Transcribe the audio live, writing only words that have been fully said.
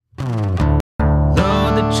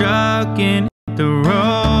truck and hit the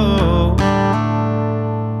road.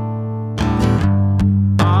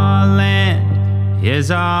 Our land is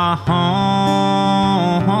our home.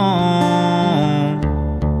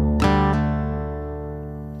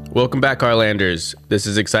 Welcome back, Carlanders. This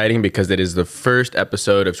is exciting because it is the first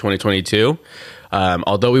episode of 2022.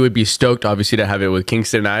 Although we would be stoked, obviously, to have it with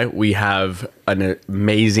Kingston and I, we have an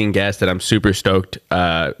amazing guest that I'm super stoked.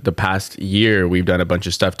 The past year, we've done a bunch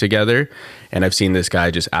of stuff together, and I've seen this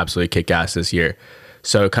guy just absolutely kick ass this year.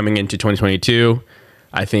 So coming into 2022,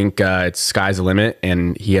 I think it's sky's the limit,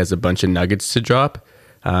 and he has a bunch of nuggets to drop.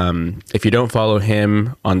 If you don't follow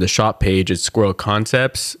him on the shop page, it's Squirrel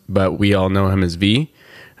Concepts, but we all know him as V.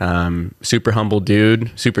 Super humble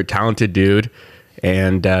dude, super talented dude,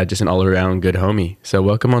 and just an all-around good homie. So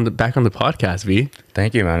welcome back on the podcast, V.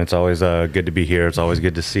 Thank you, man. It's always good to be here. It's always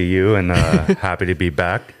good to see you, and happy to be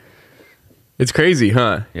back. It's crazy,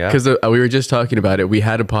 huh? Yeah. Because we were just talking about it. We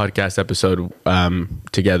had a podcast episode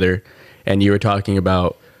together, and you were talking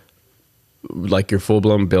about like your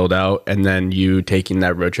full-blown build-out, and then you taking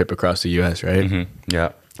that road trip across the U.S., right? Mm-hmm.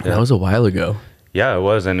 Yeah. That was a while ago. Yeah, it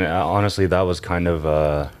was. And honestly, that was kind of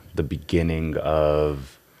the beginning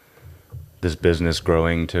of this business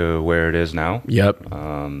growing to where it is now. Yep.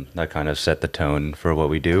 That kind of set the tone for what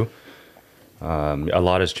we do. A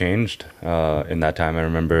lot has changed in that time. I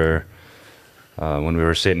remember when we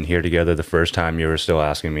were sitting here together the first time, you were still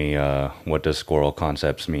asking me, what does Squirrel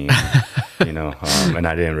Concepts mean? And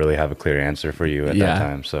I didn't really have a clear answer for you at that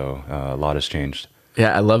time. So a lot has changed.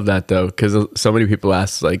 Yeah, I love that though, because so many people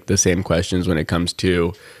ask like the same questions when it comes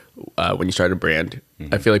to when you start a brand.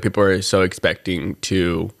 Mm-hmm. I feel like people are so expecting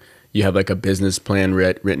you have like a business plan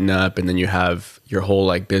written up, and then you have your whole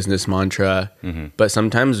like business mantra. Mm-hmm. But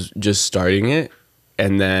sometimes just starting it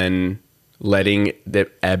and then letting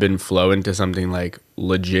it ebb and flow into something like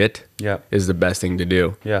legit is the best thing to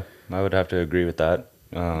do. Yeah, I would have to agree with that.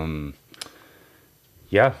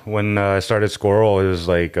 When I started Squirrel, it was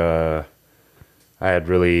like I had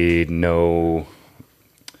really no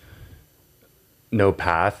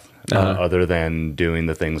path other than doing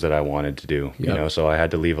the things that I wanted to do. Yep. So I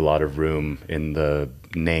had to leave a lot of room in the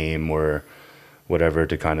name or whatever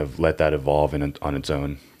to kind of let that evolve on its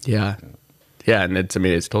own. Yeah, and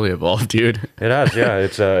it's totally evolved, dude. It has, yeah.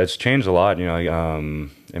 It's changed a lot.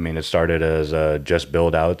 It started as just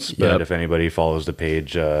build outs, but if anybody follows the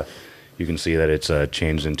page, you can see that it's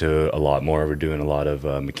changed into a lot more. We're doing a lot of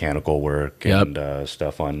mechanical work and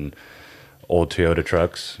stuff on old Toyota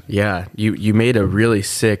trucks. Yeah, you made a really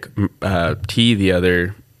sick tee the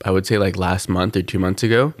other, I would say like last month or 2 months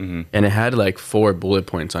ago, and it had like 4 bullet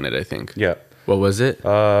points on it, I think. Yeah. What was it?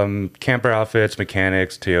 Camper outfits,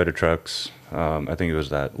 mechanics, Toyota trucks. I think it was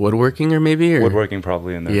that. Woodworking or maybe? Or? Woodworking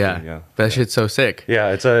probably in there. Yeah. Too, yeah. That shit's so sick.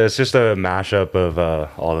 Yeah, it's just a mashup of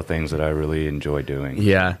all the things that I really enjoy doing.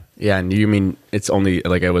 Yeah. Yeah, and you mean it's only,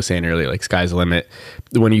 like I was saying earlier, like sky's the limit.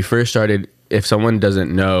 When you first started, if someone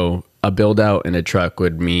doesn't know, a build out in a truck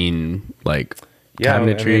would mean like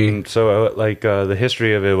cabinetry. The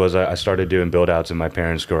history of it was I started doing build outs in my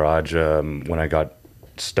parents' garage when I got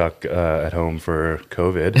stuck at home for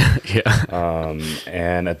COVID.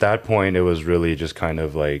 And at that point, it was really just kind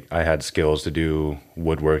of like I had skills to do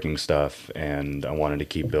woodworking stuff, and I wanted to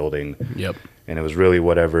keep building. Yep. And it was really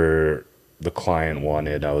whatever the client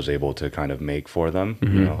wanted, I was able to kind of make for them.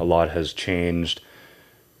 Mm-hmm. A lot has changed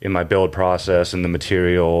in my build process and the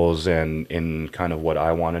materials and in kind of what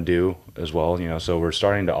I want to do as well. So we're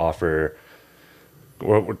starting to offer,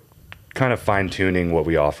 we're kind of fine tuning what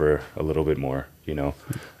we offer a little bit more.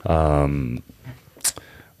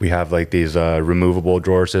 We have like these removable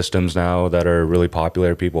drawer systems now that are really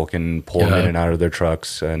popular. People can pull them in and out of their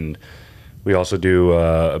trucks, and we also do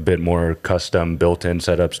a bit more custom built-in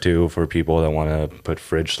setups too for people that want to put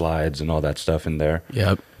fridge slides and all that stuff in there.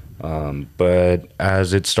 Yep. But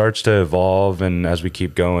as it starts to evolve and as we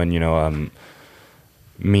keep going,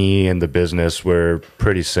 me and the business, we're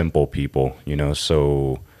pretty simple people,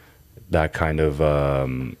 so that kind of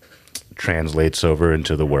translates over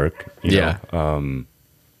into the work. We're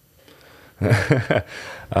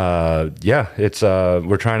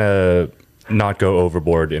trying to not go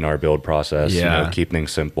overboard in our build process. Keep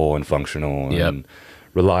things simple and functional and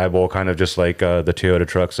reliable, kind of just like the Toyota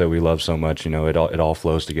trucks that we love so much. It all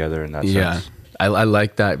flows together in that sense. I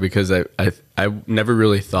like that because I never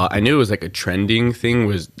really thought, I knew it was like a trending thing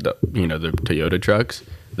was the Toyota trucks,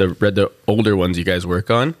 the older ones you guys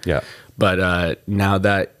work on. Yeah. But now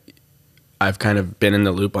that I've kind of been in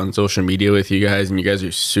the loop on social media with you guys, and you guys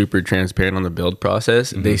are super transparent on the build process,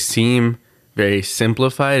 they seem very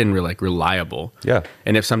simplified and reliable. Yeah.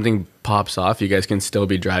 And if something pops off, you guys can still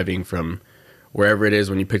be driving from wherever it is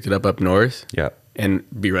when you picked it up north. Yeah. And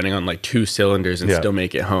be running on like 2 cylinders and Yeah. still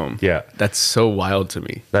make it home. Yeah. That's so wild to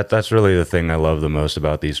me. That's really the thing I love the most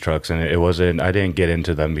about these trucks. And it wasn't, I didn't get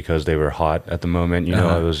into them because they were hot at the moment. You know,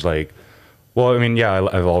 I was like, well, I mean, yeah,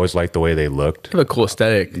 I've always liked the way they looked. They have a cool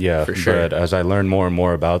aesthetic. Yeah, for sure. But as I learn more and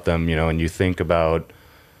more about them, you know, and you think about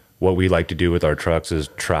what we like to do with our trucks is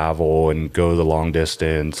travel and go the long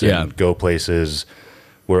distance and go places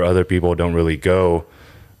where other people don't really go.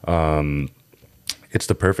 It's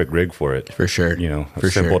the perfect rig for it. For sure. You know, For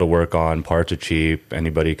it's simple sure. to work on. Parts are cheap.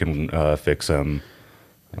 Anybody can fix them.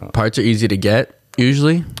 Parts are easy to get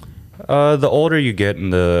usually. The older you get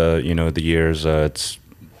in the, you know, the years, it's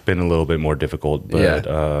been a little bit more difficult.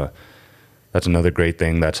 But that's another great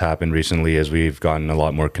thing that's happened recently is we've gotten a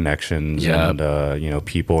lot more connections and, you know,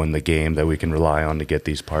 people in the game that we can rely on to get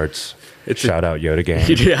these parts. Shout out Yoda Gang.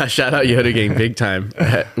 Yeah, shout out Yoda Gang big time.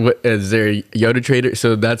 Is there Yoda Trader?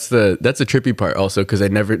 So that's a trippy part also because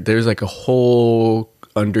there's like a whole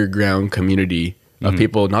underground community of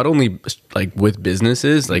people, not only like with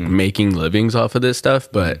businesses, like making livings off of this stuff,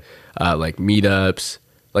 but like meetups,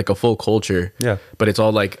 like a full culture. Yeah. But it's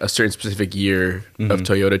all like a certain specific year of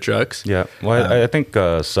Toyota trucks. Yeah. Well, I think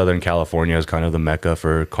Southern California is kind of the mecca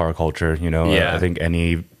for car culture. You know, Yeah. I think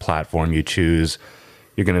any platform you choose,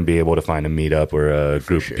 you're going to be able to find a meetup or a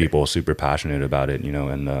group of people super passionate about it, you know.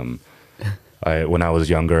 And when I was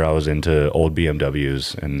younger, I was into old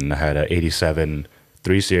BMWs and I had a 87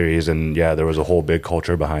 3 Series. And yeah, there was a whole big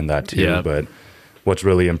culture behind that too. Yeah. But what's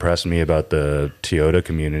really impressed me about the Toyota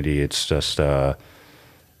community, it's just...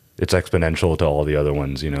 it's exponential to all the other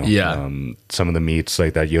ones, you know. Yeah. Some of the meets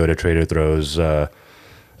like that Yoda Trader throws, I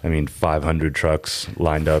mean, 500 trucks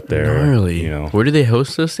lined up there. Gnarly. You know, Where do they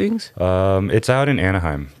host those things? it's out in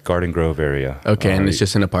Anaheim, Garden Grove area. Okay, and it's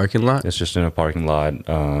just in a parking lot? It's just in a parking lot.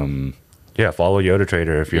 Yeah, follow Yoda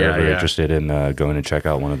Trader if you're Yeah, ever yeah. interested in going to check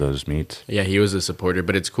out one of those meets. Yeah, he was a supporter,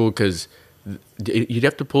 but it's cool because you'd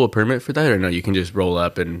have to pull a permit for that, or no? You can just roll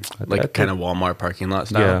up and like think- kind of Walmart parking lot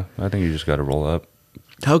style. Yeah, I think you just got to roll up.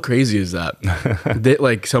 How crazy is that?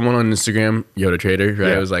 Like someone on Instagram, Yoda Trader, right?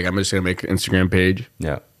 Yeah. Was like, I'm just gonna make an Instagram page,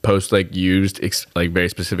 Yeah, post like used, like very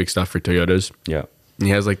specific stuff for Toyotas. yeah. And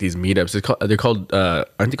he has like these meetups. They're called,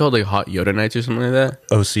 aren't they called like Hot Yoda Nights or something like that?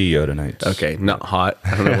 OC Yoda Nights. Okay, not hot.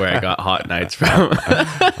 I don't know where I got Hot Nights from.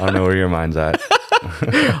 I don't know where your mind's at.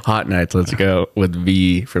 Hot Nights, let's go with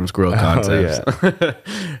V from Squirrel Concepts. yeah.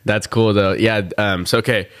 That's cool though. Yeah. So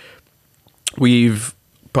okay, you've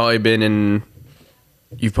probably been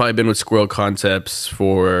with Squirrel Concepts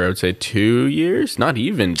for I would say 2 years. Not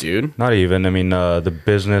even, dude. Not even. I mean, the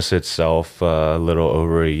business itself, a little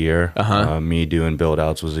over a year. Me doing build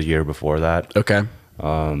outs was a year before that. Okay.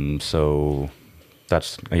 So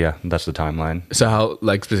that's the timeline. So how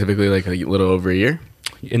like specifically like a little over a year?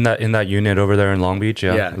 In that unit over there in Long Beach,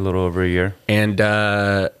 Yeah. a little over a year. And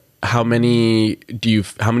how many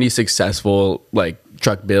successful like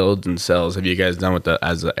truck builds and sells have you guys done with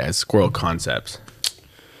as Squirrel Concepts?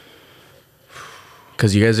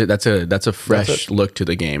 Because you guys that's a fresh look to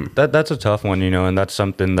the game. That's a tough one, you know, and that's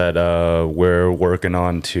something that we're working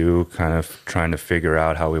on too, kind of trying to figure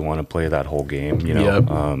out how we want to play that whole game. You know,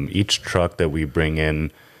 Yep. Each truck that we bring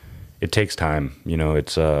in, it takes time. You know,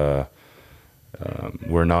 it's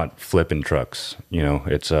we're not flipping trucks. You know,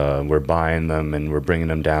 it's we're buying them and we're bringing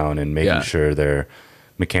them down and making sure they're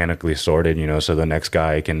mechanically sorted. You know, so the next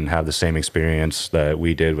guy can have the same experience that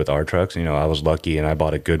we did with our trucks. You know, I was lucky and I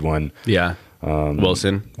bought a good one. Yeah.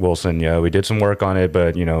 Wilson. Yeah, we did some work on it,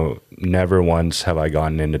 but you know, never once have I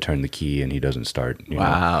gotten in to turn the key and he doesn't start. You know?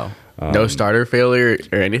 Wow. No starter failure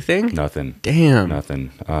or anything? Nothing. Damn. Nothing.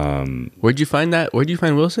 Where'd you find that? Where'd you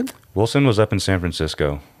find Wilson? Wilson was up in San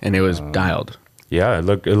Francisco. And it was dialed. Yeah, it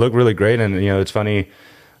looked really great, and you know, it's funny.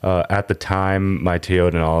 At the time, my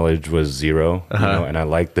Toyota knowledge was zero, you know, and I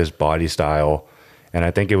liked this body style, and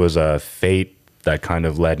I think it was a fate that kind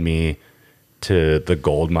of led me to the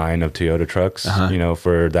gold mine of Toyota trucks. You know,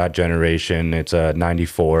 for that generation, it's a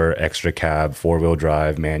 94 extra cab, 4-wheel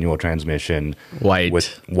drive, manual transmission. White.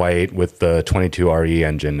 With the 22 RE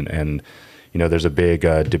engine. And, you know, there's a big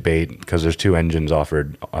debate because there's 2 engines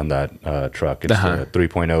offered on that truck. It's the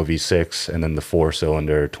 3.0 V6 and then the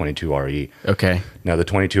 4-cylinder 22 RE. Okay. Now, the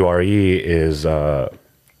 22 RE is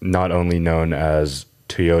not only known as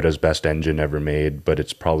Toyota's best engine ever made, but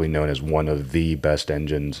it's probably known as one of the best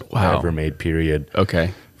engines ever made, period.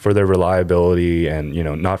 Okay. For their reliability and, you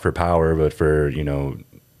know, not for power, but for, you know,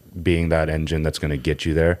 being that engine that's going to get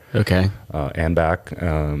you there. Okay. And back.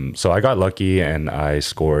 So I got lucky and I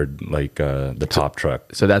scored like the top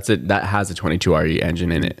truck. So that's it. That has a 22 RE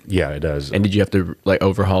engine in it. Yeah, it does. And did you have to like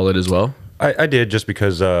overhaul it as well? I did just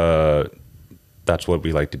because that's what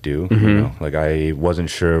we like to do. You know, like I wasn't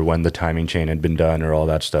sure when the timing chain had been done or all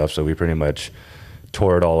that stuff, so we pretty much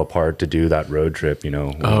tore it all apart to do that road trip. You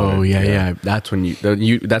know. Oh yeah. That's when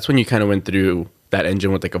that's when you kind of went through that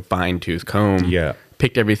engine with like a fine tooth comb. Yeah.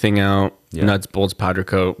 Picked everything out, Yeah. nuts, bolts, powder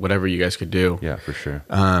coat, whatever you guys could do. Yeah, for sure.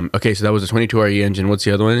 Okay, so that was a 22 RE engine. What's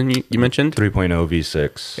the other one you mentioned? 3.0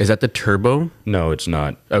 V6. Is that the turbo? No, it's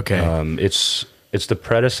not. Okay. It's the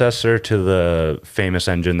predecessor to the famous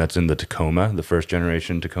engine that's in the Tacoma, the first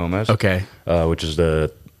generation Tacomas. Okay. Which is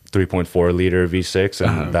the 3.4 liter V6,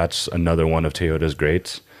 and that's another one of Toyota's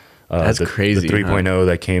greats. That's crazy. The 3.0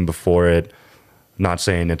 that came before it. Not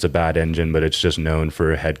saying it's a bad engine, but it's just known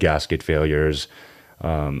for head gasket failures.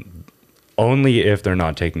 Only if they're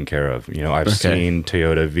not taken care of. You know, I've seen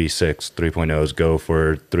Toyota V6 3.0s go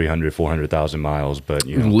for 300, 400,000 miles, but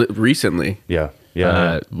you know, Recently. yeah.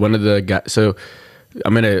 One of the guys. So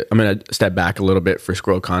I'm gonna step back a little bit for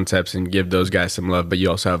Squirrel Concepts and give those guys some love. But you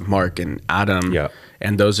also have Mark and Adam. Yeah.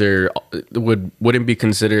 And those wouldn't be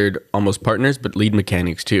considered almost partners, but lead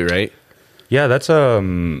mechanics too, right? Yeah, that's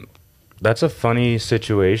a funny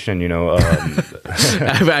situation, you know.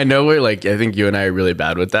 I know we're like, I think you and I are really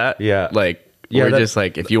bad with that. Yeah. Like, Yeah, we're that- just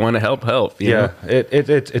like, if you want to help, you know?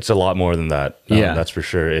 It's a lot more than that. Yeah. That's for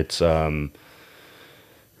sure. It's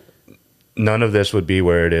none of this would be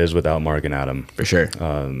where it is without Mark and Adam. For sure.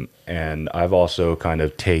 And I've also kind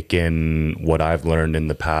of taken what I've learned in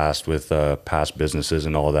the past with past businesses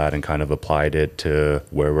and all that, and kind of applied it to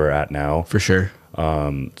where we're at now. For sure.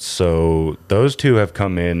 So those two have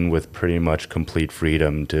come in with pretty much complete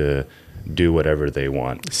freedom to do whatever they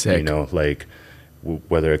want. Sick. You know, like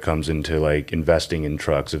whether it comes into like investing in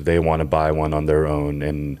trucks, if they want to buy one on their own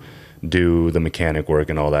and do the mechanic work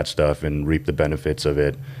and all that stuff and reap the benefits of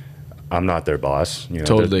it. I'm not their boss. You know,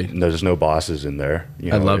 Totally. There's no bosses in there. You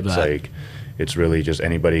know, I love it's that. like it's really just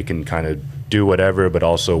anybody can kind of do whatever, but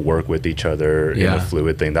also work with each other in Yeah. a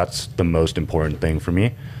fluid thing. That's the most important thing for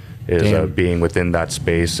me. Is Damn. being within that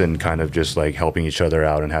space and kind of just like helping each other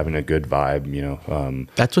out and having a good vibe, you know.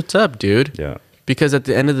 That's what's up, dude. Yeah, Because at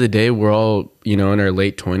the end of the day, we're all, you know, in our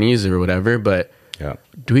late 20s or whatever, but yeah,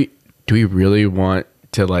 do we really want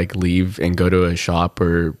to like leave and go to a shop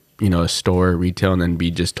or, you know, a store or retail and then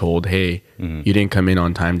be just told, hey, you didn't come in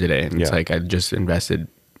on time today? And it's Yeah. like, I just invested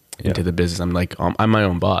into Yeah. the business. I'm like, I'm my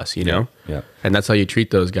own boss, you know? yeah. And that's how you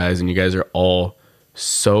treat those guys. And you guys are all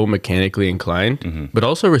so mechanically inclined, but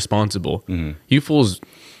also responsible. You fools,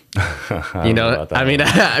 you know, about that I mean,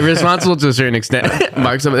 responsible to a certain extent.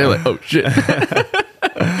 Mark's over there like, oh shit.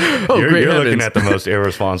 Oh, You're great looking heavens. at the most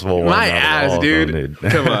irresponsible one. My out of ass, all of dude.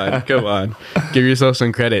 them, Come on. Give yourself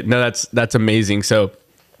some credit. No, that's amazing. So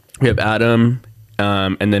we have Adam,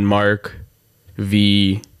 and then Mark,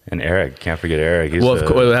 V. And Eric, can't forget Eric. He's Well, of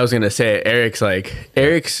course, I was gonna say Eric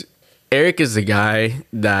is the guy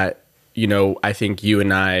that, you know, I think you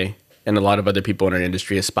and I and a lot of other people in our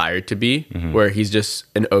industry aspire to be, where he's just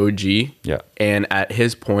an OG. Yeah. And at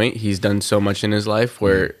his point, he's done so much in his life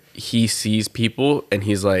where he sees people and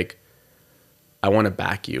he's like, I want to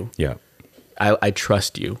back you. Yeah, I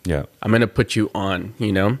trust you. yeah, I'm going to put you on,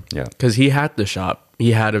 you know? Yeah. Because he had the shop.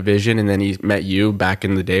 He had a vision, and then he met you back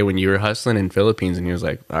in the day when you were hustling in Philippines, and he was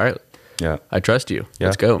like, all right, yeah. I trust you. Yeah.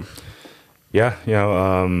 Let's go. Yeah, you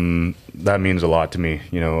know, that means a lot to me.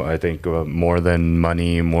 You know, I think more than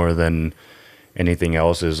money, more than anything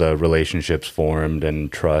else is relationships formed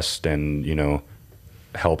and trust and, you know,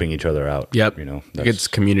 helping each other out. Yep. You know, Like it's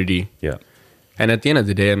community. yeah. And at the end of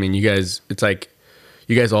the day, I mean, you guys, it's like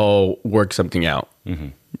you guys all work something out.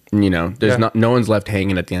 You know, there's Yeah. no one's left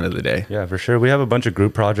hanging at the end of the day. Yeah, for sure. We have a bunch of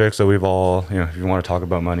group projects that we've all, you know, if you want to talk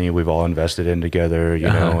about money, we've all invested in together, you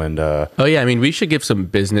know, and Oh, yeah. I mean, we should give some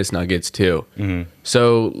business nuggets too.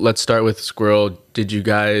 So let's start with Squirrel.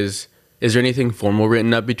 Is there anything formal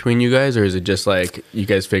written up between you guys, or is it just like you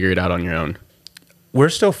guys figure it out on your own? we're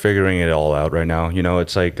still figuring it all out right now. You know,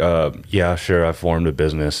 it's like, yeah, sure, I formed a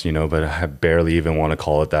business, you know, but I barely even want to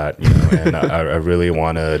call it that, you know, and I really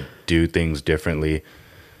want to do things differently.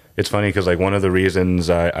 It's funny because like one of the reasons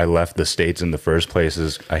I left the States in the first place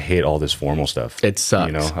is I hate all this formal stuff. It sucks.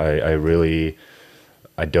 You know,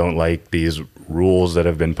 I don't like these rules that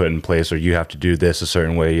have been put in place, or you have to do this a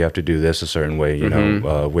certain way, you have to do this a certain way. You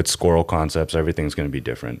know, with Squirrel Concepts, everything's going to be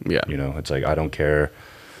different. Yeah. You know, it's like, I don't care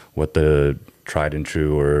what the tried and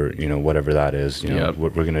true or, you know, whatever that is, you know, Yep. we're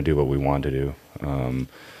going to do what we want to do.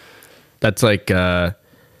 That's like,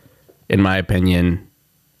 in my opinion,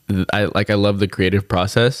 I love the creative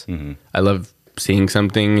process. I love seeing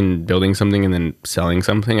something and building something and then selling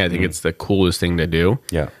something. I think it's the coolest thing to do.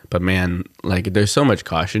 Yeah. But man, like there's so much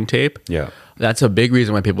caution tape. Yeah. That's a big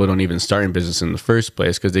reason why people don't even start in business in the first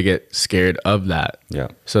place, because they get scared of that. Yeah.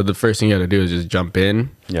 So the first thing you got to do is just jump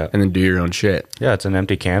in, Yeah. and then do your own shit. Yeah, it's an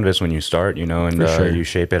empty canvas when you start, you know, and For sure. you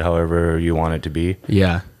shape it however you want it to be.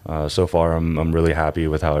 Yeah. So far, I'm really happy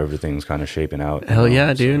with how everything's kind of shaping out. Hell you know,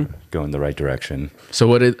 yeah, so dude. going the right direction. So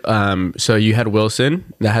what did so you had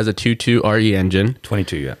Wilson that has a 2.2 RE engine.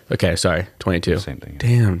 22, yeah. Okay, sorry, 22. Same thing.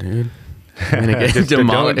 Damn, dude. I'm gonna get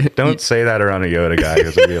demolished. Don't say that around a Yoda guy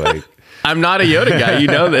because it'll be like, I'm not a Yoda guy. You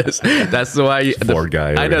know this. That's why Ford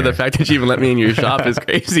guy I over know the here. fact that you even let me in your shop is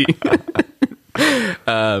crazy.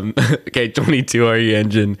 Okay, 22 RE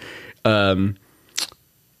engine.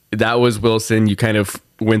 That was Wilson. You kind of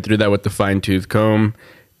went through that with the fine tooth comb.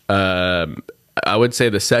 I would say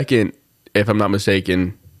the second, if I'm not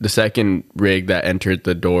mistaken, the second rig that entered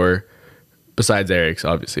the door, besides Eric's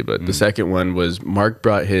obviously, but the second one was Mark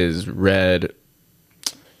brought his red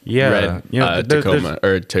yeah, you know, Tacoma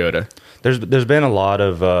or Toyota. there's been a lot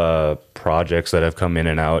of projects that have come in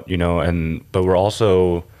and out, you know, but we're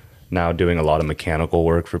also now doing a lot of mechanical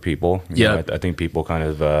work for people. You know, Yeah. I think people kind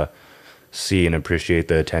of see and appreciate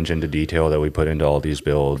the attention to detail that we put into all these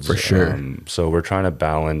builds. For sure. So we're trying to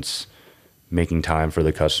balance making time for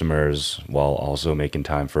the customers while also making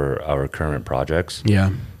time for our current projects. Yeah.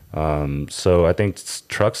 So I think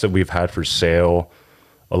trucks that we've had for sale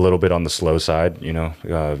a little bit on the slow side, you know,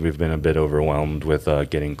 we've been a bit overwhelmed with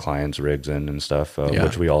getting clients rigs in and stuff, Yeah.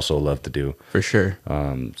 which we also love to do. For sure.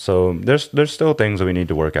 So there's still things that we need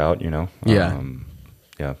to work out, you know. Yeah.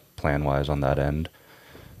 Yeah, plan wise on that end.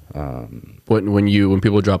 When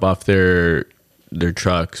people drop off their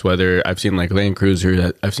trucks, whether I've seen like Land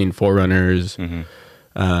Cruisers, I've seen Forerunners,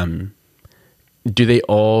 do they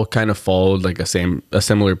all kind of follow like a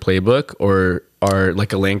similar playbook, or are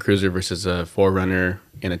like a Land Cruiser versus a Forerunner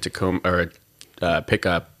and a Tacoma or a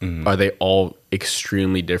pickup, are they all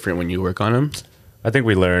extremely different when you work on them? I think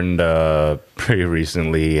we learned pretty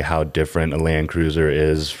recently how different a Land Cruiser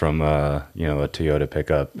is from a Toyota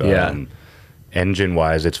pickup. Yeah. Engine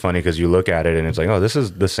wise, it's funny because you look at it and it's like, oh, this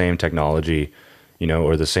is the same technology, you know,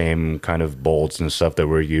 or the same kind of bolts and stuff that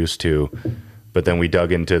we're used to. But then we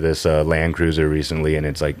dug into this Land Cruiser recently, and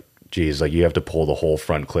it's like, geez, like you have to pull the whole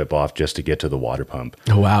front clip off just to get to the water pump.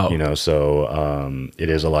 Oh, wow. You know, so it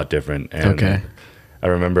is a lot different. And Okay. I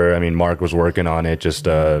remember, Mark was working on it, just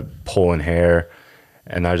pulling hair.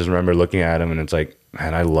 And I just remember looking at him, and it's like,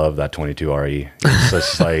 man, I love that 22 RE. It's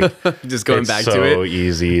just like, Just going it's back so to it.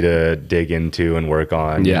 easy to dig into and work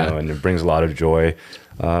on, Yeah. you know, and it brings a lot of joy.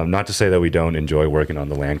 Not to say that we don't enjoy working on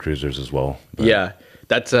the Land Cruisers as well. But Yeah,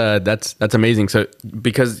 that's amazing. So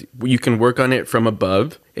because you can work on it from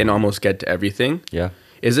above and almost get to everything. Yeah.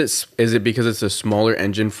 Is it because it's a smaller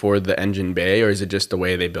engine for the engine bay, or is it just the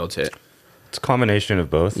way they built it? It's a combination of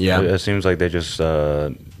both. Yeah. It seems like they just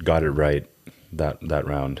got it right that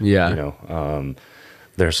round. Yeah. You know,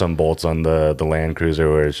 there's some bolts on the Land Cruiser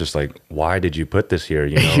where it's just like, why did you put this here?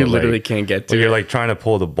 You know, You literally can't get to You're it. like trying to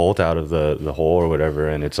pull the bolt out of the hole or whatever,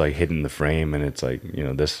 and it's like hitting the frame, and it's like, you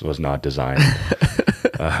know, this was not designed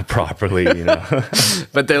properly. You know,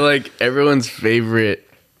 But they're like everyone's favorite.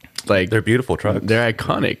 Like they're beautiful trucks. they're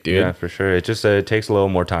iconic, dude. Yeah, for sure. It just it takes a little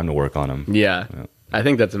more time to work on them. Yeah. I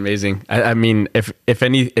think that's amazing. I mean,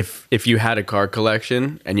 if you had a car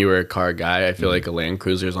collection and you were a car guy, I feel like a Land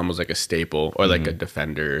Cruiser is almost like a staple, or like a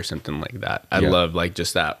Defender or something like that. I Yeah. love like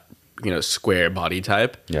just that, you know, square body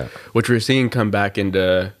type. Yeah. Which we're seeing come back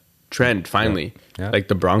into trend finally. Yeah. Like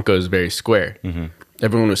the Bronco is very square.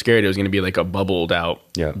 Everyone was scared it was going to be like a bubbled out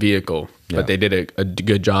Yeah. vehicle, Yeah. but they did a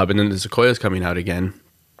good job. And then the Sequoia's coming out again.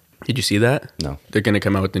 Did you see that? No. They're going to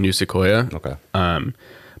come out with the new Sequoia. Okay.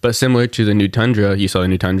 But similar to the new Tundra, you saw the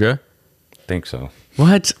new Tundra? Think so.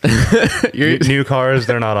 What? you're, New cars,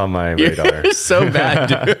 they're not on my radar. you're so bad,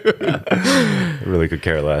 dude. I really could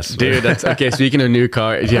care less. but- Dude, that's okay. Speaking of new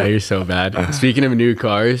cars, yeah, you're so bad. Speaking of new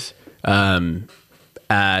cars,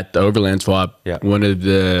 at the Overland Swap, Yeah. one of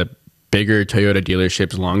the bigger Toyota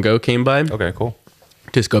dealerships, Longo, came by Okay, cool.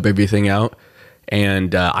 to scope everything out.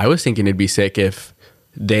 And I was thinking it'd be sick if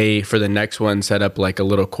they, for the next one, set up like a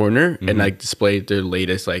little corner and like displayed their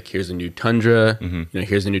latest, like here's a new Tundra, you know,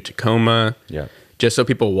 here's a new Tacoma. Yeah. Just so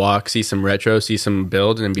people walk, see some retro, see some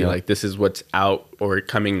build, and be Yeah. like, this is what's out or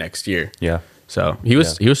coming next year. Yeah. So he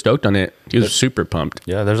was stoked on it. He was super pumped.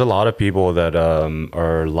 Yeah, there's a lot of people that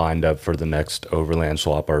are lined up for the next Overland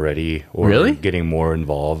Swap already, or Really? getting more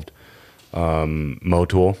involved.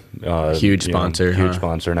 Motul, Huge sponsor, huge huh?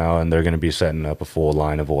 sponsor now, and they're going to be setting up a full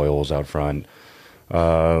line of oils out front.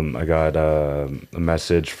 I got a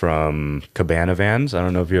message from Cabana Vans. I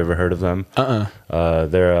don't know if you ever heard of them.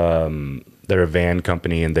 They're a van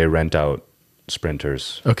company, and they rent out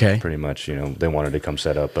sprinters. Okay. Pretty much, you know, they wanted to come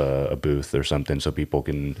set up a booth or something so people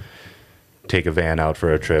can take a van out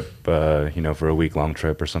for a trip, you know, for a week-long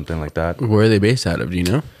trip or something like that. Where are they based out of? Do you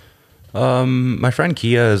know? My friend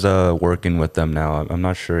Kia is working with them now. I'm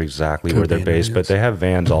not sure exactly where they're Van based, but Vans. they have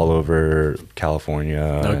vans all over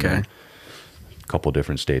California. Okay. And a couple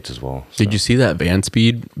different states as well. Did you see that van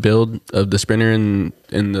speed build of the Sprinter in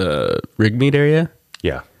the rig meet area?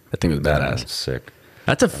 Yeah. That thing was badass. Sick.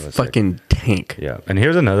 That's a was fucking tank. Yeah. And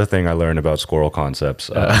here's another thing I learned about Squirrel Concepts.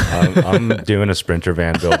 I'm doing a Sprinter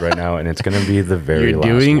van build right now, and it's going to be the very You're last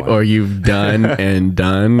doing one. or you've done and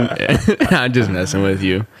done. I'm just messing with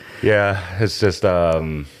you. Yeah. It's just,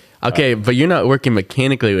 Okay, but you're not working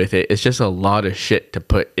mechanically with it. It's just a lot of shit to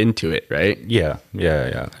put into it, right? yeah.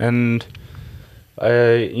 And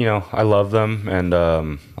you know, I love them, and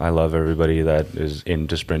I love everybody that is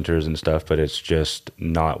into sprinters and stuff, but it's just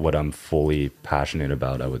not what I'm fully passionate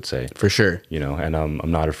about, I would say. For sure. You know, and I'm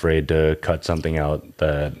not afraid to cut something out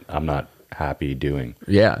that I'm not happy doing.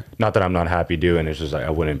 Yeah. Not that I'm not happy doing, it's just like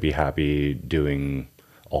I wouldn't be happy doing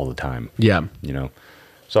all the time. Yeah. You know,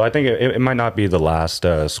 so I think it might not be the last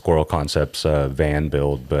Squirrel Concepts van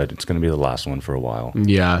build, but it's going to be the last one for a while.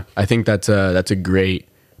 Yeah. I think that's a great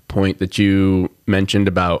point that you mentioned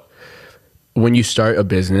about when you start a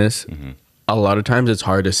business. A lot of times it's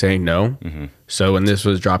hard to say no. So when this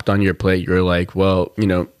was dropped on your plate, you're like, well, you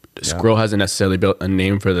know, Squirrel hasn't necessarily built a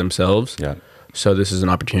name for themselves. Yeah. So this is an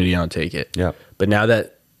opportunity. I'll take it. Yeah. But now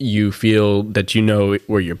that you feel that you know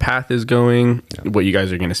where your path is going, what you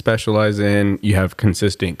guys are going to specialize in, you have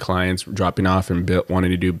consistent clients dropping off and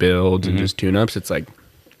wanting to do builds and just tune-ups, it's like,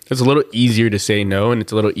 it's a little easier to say no, and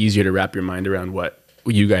it's a little easier to wrap your mind around what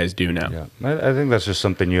you guys do now. Yeah, I think that's just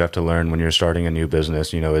something you have to learn when you're starting a new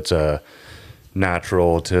business. You know, it's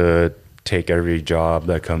natural to take every job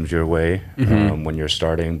that comes your way when you're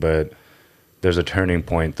starting, but there's a turning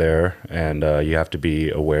point there, and you have to be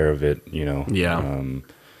aware of it, you know. Yeah.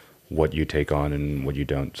 What you take on and what you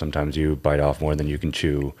don't. Sometimes you bite off more than you can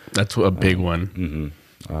chew. That's a big one.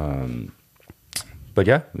 But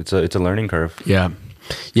yeah, it's a learning curve. Yeah.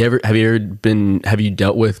 Have you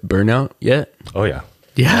dealt with burnout yet? Oh yeah.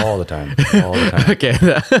 Yeah. All the time. All the time. Okay.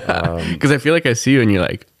 Because I feel like I see you and you're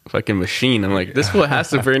like fucking machine. I'm like, this fool has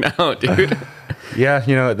to burn out, dude. Yeah,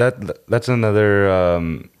 you know, that's another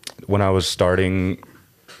when I was starting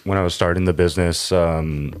the business,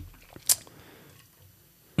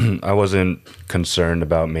 I wasn't concerned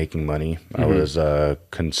about making money. I was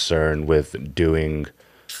concerned with doing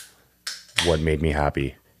what made me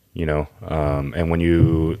happy, you know. And when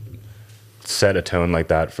you set a tone like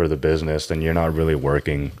that for the business, then you're not really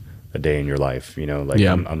working a day in your life, you know. Like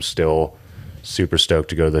I'm still super stoked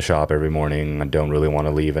to go to the shop every morning. I don't really want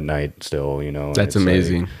to leave at night still, you know. That's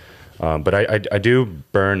amazing. But I do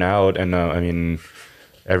burn out, and I mean,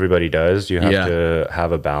 everybody does. You have to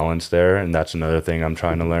have a balance there, and that's another thing I'm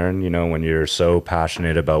trying to learn. You know, when you're so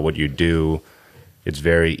passionate about what you do, it's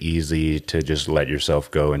very easy to just let yourself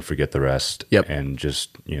go and forget the rest, and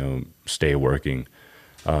just, you know, stay working.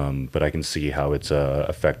 But I can see how it's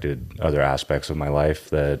affected other aspects of my life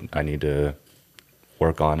that I need to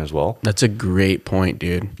work on as well. That's a great point,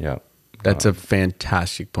 dude. Yeah, That's a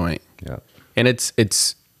fantastic point. yeah, And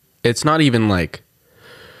it's not even like,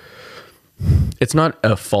 it's not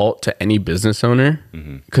a fault to any business owner,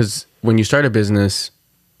 because when you start a business,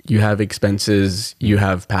 you have expenses, you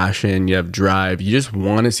have passion, you have drive. You just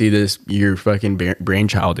want to see your fucking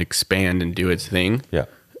brainchild expand and do its thing. yeah,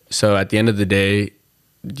 So at the end of the day,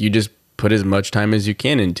 you just put as much time as you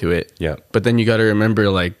can into it. yeah, But then you got to remember,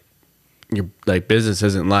 like, your business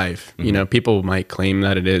isn't life. You know, people might claim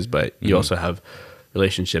that it is, but you also have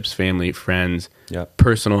relationships, family, friends,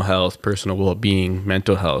 personal health, personal well-being,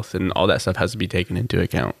 mental health, and all that stuff has to be taken into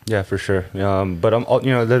account. yeah, for sure. But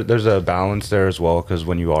you know, there's a balance there as well, because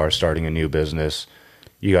when you are starting a new business,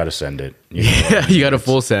 you got to send it. You know? Yeah, you got a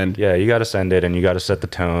full send. Yeah, you got to send it, and you got to set the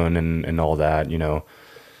tone and all that. You know,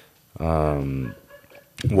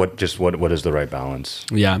 what is the right balance?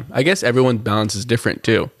 Yeah, I guess everyone's balance is different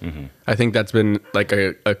too. I think that's been like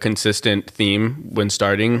a consistent theme when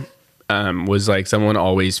starting. Was like someone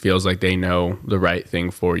always feels like they know the right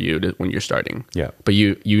thing for you when you're starting. Yeah. But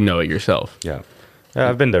you know it yourself. Yeah. Yeah,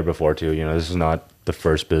 I've been there before too. You know, this is not the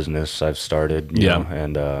first business I've started, you know,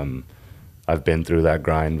 and I've been through that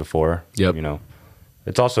grind before. Yep. You know,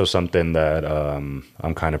 it's also something that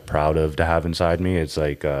I'm kind of proud of to have inside me. It's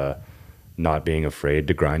like not being afraid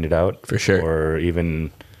to grind it out. For sure. Or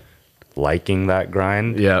even liking that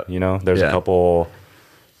grind. Yeah. You know, there's a couple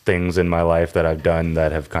things in my life that I've done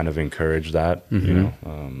that have kind of encouraged that, you know.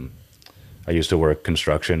 I used to work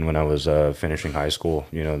construction when I was finishing high school.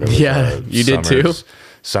 You know, there was, You did too.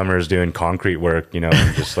 Summers doing concrete work, you know,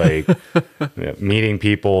 and just like meeting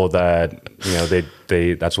people that, you know,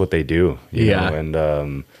 they that's what they do, you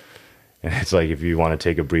know, and it's like if you want to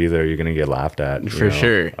take a breather, you're gonna get laughed at For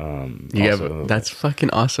sure. Also, that's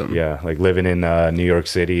fucking awesome. yeah, like living in New York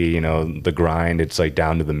City, you know, the grind, it's like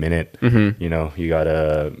down to the minute. You know, you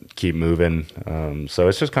gotta keep moving. So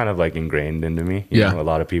it's just kind of like ingrained into me. You know, a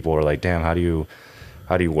lot of people are like, damn, how do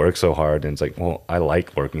you work so hard? And it's like, well, I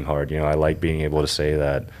like working hard. You know, I like being able to say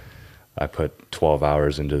that I put 12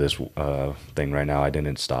 hours into this thing right now. I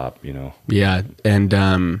didn't stop, you know? Yeah. And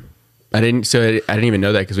I didn't even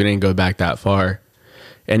know that because we didn't go back that far.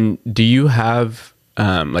 And do you have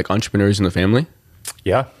like entrepreneurs in the family?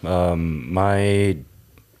 Yeah. Both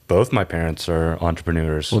my parents are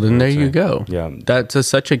entrepreneurs. Well, then there you go. Yeah. That's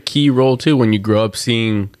such a key role too when you grow up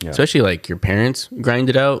seeing, especially like your parents grind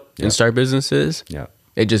it out and start businesses. Yeah.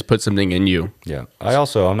 It just puts something in you. Yeah.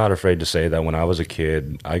 I'm not afraid to say that when I was a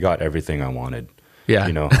kid, I got everything I wanted. Yeah.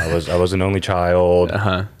 You know, I was an only child.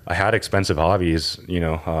 Uh-huh. I had expensive hobbies, you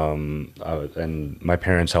know, and my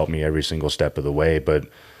parents helped me every single step of the way. But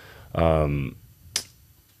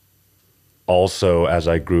also, as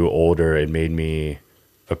I grew older, it made me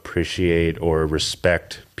appreciate or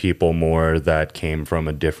respect people more that came from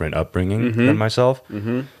a different upbringing than myself.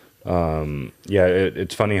 Yeah,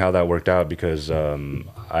 it's funny how that worked out because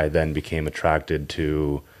I then became attracted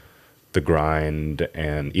to the grind,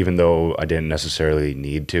 and even though I didn't necessarily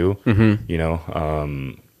need to, you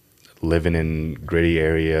know, living in gritty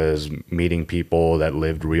areas, meeting people that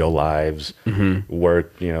lived real lives,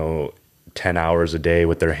 worked, you know, 10 hours a day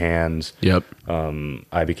with their hands. Yep.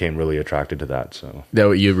 I became really attracted to that. So That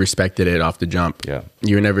you respected it off the jump. Yeah.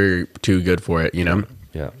 You were never too good for it, you know?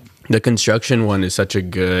 yeah, The construction one is such a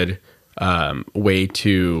good way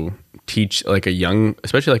to teach like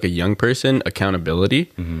especially like a young person,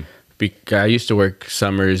 accountability. I used to work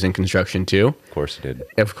summers in construction too. of course it did.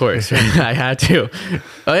 Of course. I had to.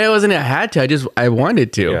 Oh, yeah, it wasn't I had to. I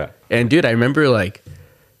wanted to. Yeah. And dude, I remember like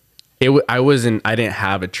I didn't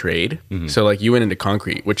have a trade. So like you went into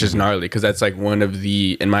concrete, which is gnarly because that's like one of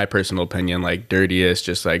the, in my personal opinion, like dirtiest,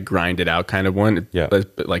 just like grind it out kind of one. Yeah.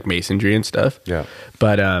 Like masonry and stuff. Yeah.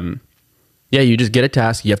 But yeah, you just get a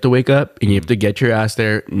task. You have to wake up and you have to get your ass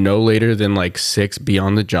there no later than like 6, be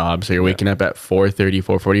on the job. So you're waking up at 4:30,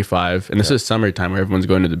 4:45. And this is summertime where everyone's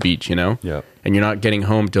going to the beach, you know? Yeah. And you're not getting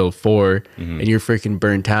home till 4 and you're freaking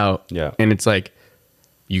burnt out. Yeah. And it's like,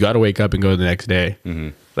 you got to wake up and go the next day.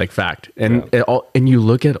 Like fact. And and you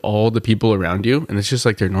look at all the people around you and it's just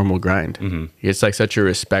like their normal grind. It's like such a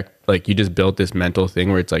respect. Like you just built this mental thing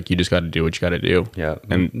where it's like, you just got to do what you got to do. Yeah.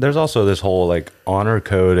 And there's also this whole like honor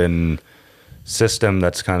code and system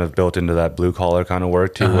that's kind of built into that blue collar kind of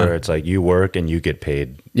work too, where it's like you work and you get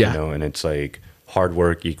paid, you know, and it's like hard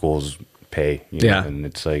work equals pay, you know? And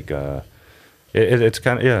it's like, it's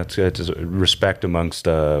kind of, it's respect amongst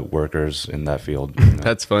workers in that field. You know?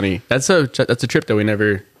 That's funny. That's a trip that we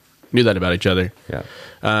never knew that about each other.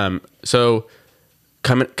 Yeah. So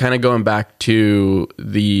kind of going back to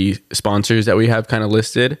the sponsors that we have kind of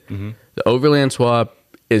listed, the Overland Swap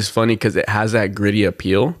is funny because it has that gritty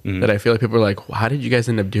appeal that I feel like people are like, well, how did you guys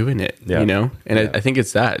end up doing it? Yeah. You know? And I think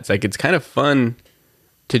it's that. It's like, it's kind of fun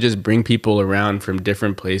to just bring people around from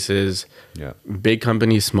different places, big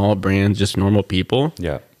companies, small brands, just normal people.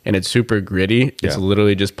 Yeah. And it's super gritty. It's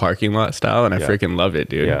literally just parking lot style. And I freaking love it,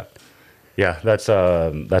 dude. Yeah. Yeah. That's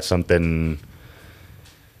something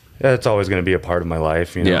that's always going to be a part of my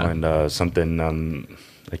life, you know, and something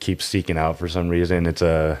I keep seeking out for some reason. It's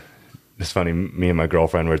funny, me and my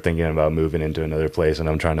girlfriend were thinking about moving into another place, and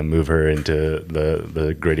I'm trying to move her into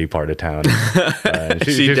the gritty part of town.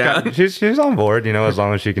 She's on board, you know, as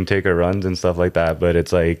long as she can take her runs and stuff like that. But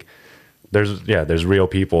it's like there's real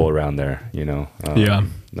people around there, you know.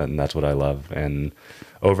 And that's what I love. And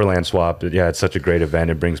Overland Swap, it's such a great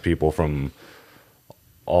event. It brings people from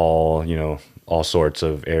all sorts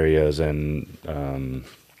of areas, and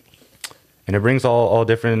it brings all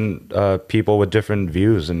different people with different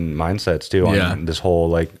views and mindsets too on this whole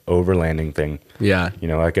like overlanding thing. Yeah. You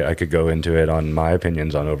know, I could go into it on my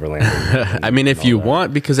opinions on overlanding. I mean, if you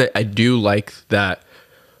want, because I do like that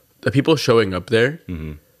the people showing up there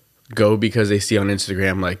go because they see on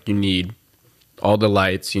Instagram, like you need all the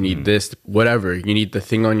lights, you need this, whatever. You need the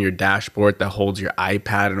thing on your dashboard that holds your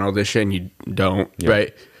iPad and all this shit, and you don't,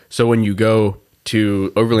 right? So when you go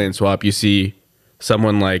to Overland Swap, you see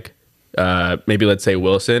someone like, maybe let's say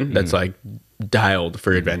Wilson, that's like dialed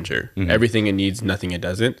for adventure. Everything it needs, nothing it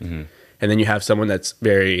doesn't. and then you have someone that's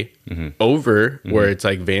very over, where it's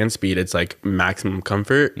like van speed, it's like maximum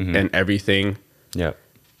comfort and everything Yeah.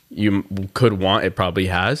 you could want, it probably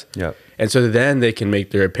has. Yeah. And so then they can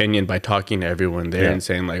make their opinion by talking to everyone there and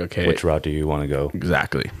saying like, okay, Which route do you want to go?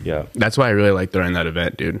 exactly. Yeah. That's why I really like throwing that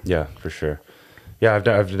event, dude. Yeah, for sure. Yeah,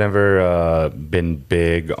 I've never been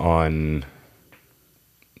big on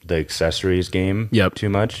the accessories game too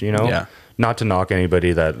much, you know? Yeah. Not to knock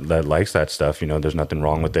anybody that likes that stuff, you know, there's nothing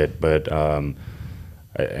wrong with it, but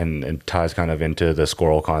and it ties kind of into the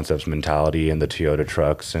Squirrel Concepts mentality and the Toyota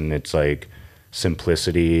trucks, and it's like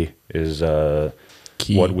simplicity is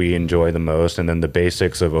Key. what we enjoy the most, and then the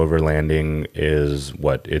basics of overlanding is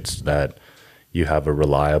what it's that you have a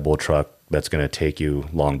reliable truck that's going to take you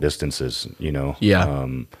long distances, you know. Yeah.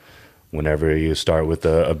 Whenever you start with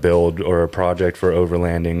a build or a project for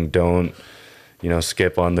overlanding, don't, you know,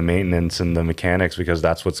 skip on the maintenance and the mechanics, because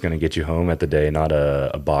that's what's going to get you home at the day, not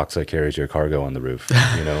a box that carries your cargo on the roof,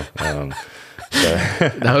 you know.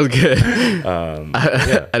 That was good.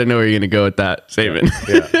 I didn't know where you were going to go with that statement.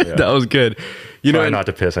 Yeah. That was good. You Try know, not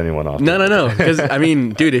to piss anyone off. no. Because I mean,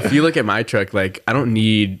 dude, if you look at my truck, like I don't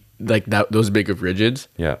need like those big of rigids.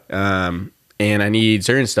 Yeah. And I need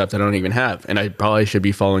certain stuff that I don't even have, and I probably should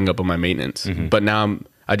be following up on my maintenance. But now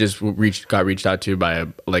I just got reached out to by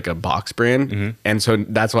a box brand, and so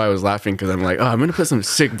that's why I was laughing, because I'm like, oh, I'm gonna put some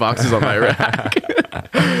sick boxes on my rack.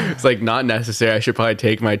 It's like not necessary. I should probably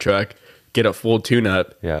take my truck, get a full tune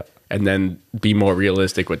up, and then be more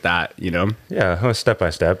realistic with that, you know? Yeah, step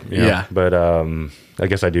by step. You know? Yeah. But I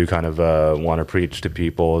guess I do kind of want to preach to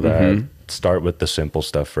people that start with the simple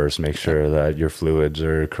stuff first. Make sure that your fluids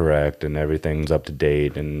are correct and everything's up to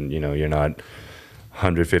date, and, you know, you're not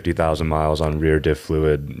 150,000 miles on rear diff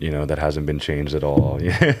fluid, you know, that hasn't been changed at all.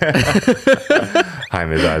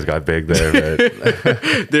 Jaime's eyes got big there.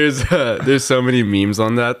 But there's so many memes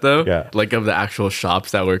on that though. Yeah. Like of the actual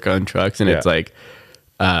shops that work on trucks, and it's like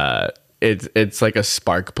it's like a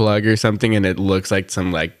spark plug or something, and it looks like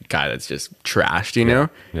some like guy that's just trashed, you know?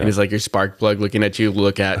 Yeah. And it's like your spark plug looking at you,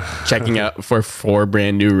 checking out for 4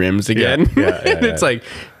 brand new rims again. And it's like,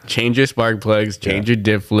 change your spark plugs, change your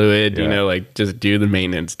diff fluid, you know, like just do the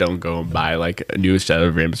maintenance. Don't go and buy like a new set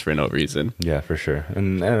of rims for no reason. Yeah, for sure.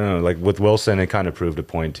 And I don't know, like with Wilson, it kind of proved a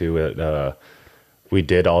point too. We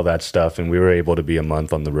did all that stuff, and we were able to be a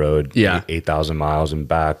month on the road, 8,000 miles and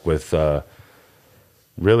back with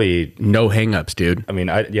really no hangups, dude. I mean,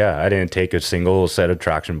 I didn't take a single set of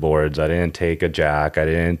traction boards. I didn't take a jack. I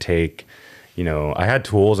didn't take, you know, I had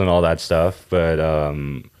tools and all that stuff, but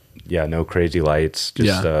no crazy lights.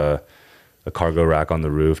 Just a cargo rack on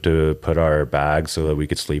the roof to put our bags so that we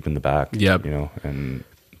could sleep in the back. Yep. You know, and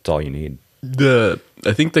it's all you need.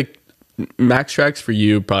 I think the max tracks for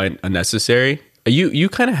you probably unnecessary. You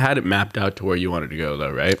kind of had it mapped out to where you wanted to go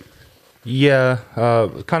though, right? Yeah,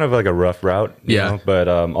 kind of like a rough route, you Yeah. know, but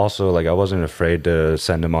also like I wasn't afraid to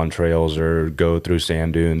send him on trails or go through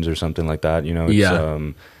sand dunes or something like that, you know. It's,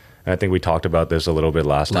 and I think we talked about this a little bit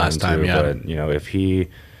last time too, but you know, if he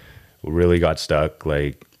really got stuck,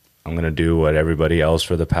 like I'm gonna do what everybody else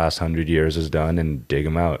for the past 100 years has done and dig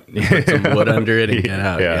him out. Put some wood under it and get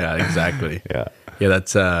out. Yeah, exactly. Yeah.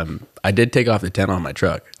 That's I did take off the tent on my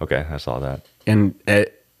truck. Okay, I saw that. And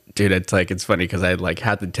dude, it's funny because I like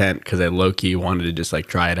had the tent because I low key wanted to just like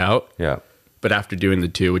try it out. Yeah. But after doing the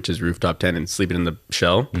 2, which is rooftop tent and sleeping in the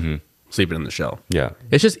shell, sleeping in the shell. Yeah.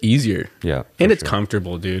 It's just easier. Yeah. And it's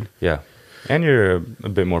comfortable, dude. Yeah. And you're a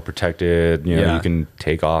bit more protected. You know, you can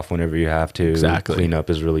take off whenever you have to. Exactly. Clean up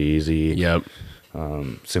is really easy. Yep.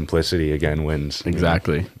 Simplicity again wins.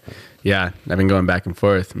 Exactly. Yeah, I've been going back and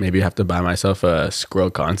forth. Maybe I have to buy myself a Squirrel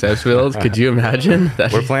Concepts build. Could you imagine?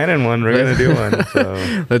 We're planning one. We're gonna do one.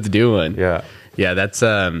 So. Let's do one. Yeah. Yeah, that's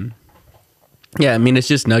yeah, I mean, it's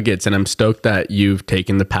just nuggets, and I'm stoked that you've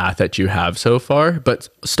taken the path that you have so far, but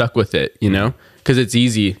stuck with it, you know? Because it's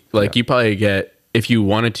easy. Like, you probably get, if you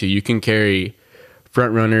wanted to, you can carry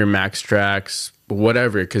Front Runner, Max Tracks,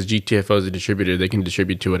 whatever, because GTFO is a distributor. They can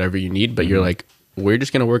distribute to whatever you need, but you're like, we're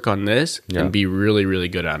just going to work on this and be really, really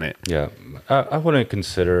good on it. Yeah. I wouldn't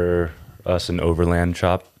consider us an overland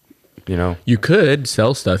shop, you know? You could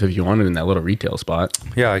sell stuff if you wanted in that little retail spot.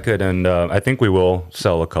 Yeah, I could. And I think we will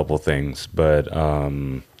sell a couple things, but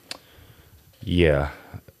yeah,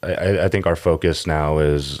 I think our focus now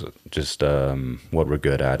is just what we're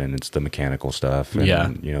good at, and it's the mechanical stuff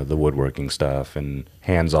and, you know, the woodworking stuff and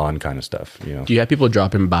hands-on kind of stuff, you know. Do you have people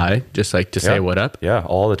dropping by just like to say what up? Yeah,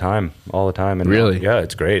 all the time. And really? Yeah,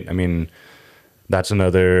 it's great. I mean, that's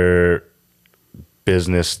another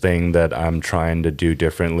business thing that I'm trying to do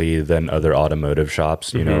differently than other automotive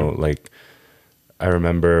shops, you know, like I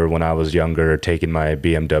remember when I was younger taking my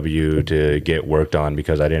BMW to get worked on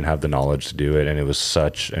because I didn't have the knowledge to do it, and it was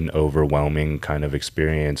such an overwhelming kind of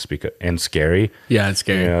experience and scary. Yeah, it's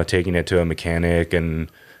scary. You know, taking it to a mechanic,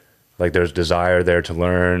 and like there's desire there to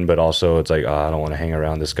learn, but also it's like, oh, I don't want to hang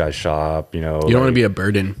around this guy's shop. You know, you don't want to be a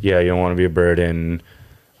burden. Yeah, you don't want to be a burden.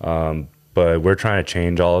 But we're trying to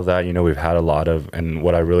change all of that. You know, we've had a lot of, and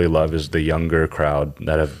what I really love is the younger crowd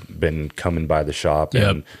that have been coming by the shop. Yep.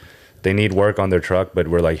 And they need work on their truck, but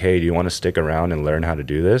we're like, hey, do you want to stick around and learn how to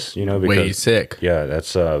do this? You know, because Way sick. yeah,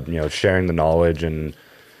 that's you know, sharing the knowledge and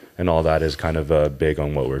all that is kind of big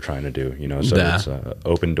on what we're trying to do. You know, so Yeah. it's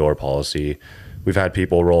open door policy. We've had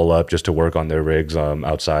people roll up just to work on their rigs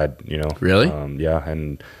outside. You know, Really? yeah,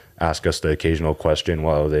 and ask us the occasional question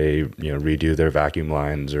while they, you know, redo their vacuum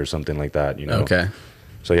lines or something like that. You know. Okay.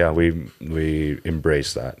 So yeah, we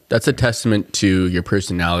embrace that. That's a testament to your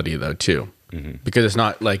personality, though, too, because it's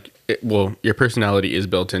not like well, your personality is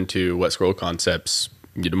built into what Scroll Concepts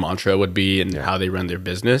the mantra would be and how they run their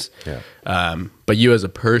business. Yeah. But you as a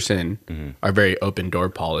person are very open door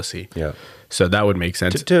policy. Yeah. So that would make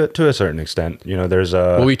sense. To a certain extent, you know, there's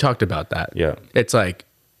a Well, we talked about that. Yeah. It's like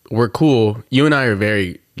we're cool. You and I are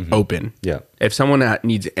very open. Yeah. If someone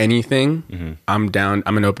needs anything, I'm down.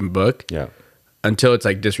 I'm an open book. Yeah. Until it's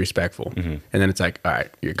like disrespectful, and then it's like, all right,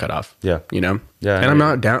 you're cut off. Yeah. You know. Yeah, And I'm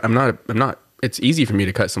not down. I'm not. It's easy for me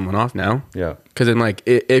to cut someone off now. Yeah. Because then, like,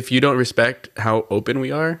 if you don't respect how open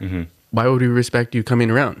we are, why would we respect you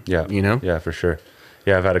coming around? Yeah. You know. Yeah, for sure.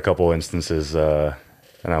 Yeah, I've had a couple instances, and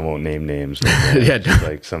I won't name names. But, Yeah, just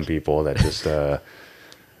like some people that just, oh,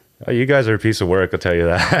 you guys are a piece of work. I'll tell you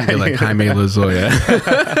that. You're like Jaime Lozoya.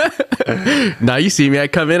 Now you see me, I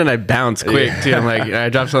come in and I bounce quick too. I'm like, I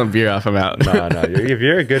drop some beer off, I'm out. No. If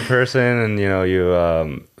you're a good person and you know you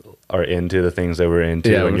are into the things that we're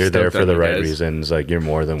into, Yeah, and we're you're there stoked for on the you right guys. reasons, like you're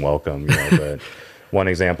more than welcome. You know, but one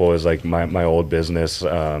example is like my old business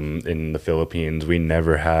in the Philippines. We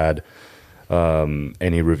never had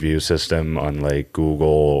any review system on like Google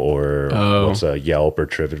or what's a Yelp or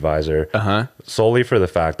TripAdvisor. Solely for the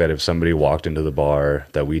fact that if somebody walked into the bar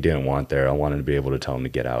that we didn't want there, I wanted to be able to tell them to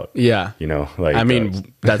get out. Yeah. You know, like I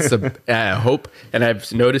mean, that's the I hope. And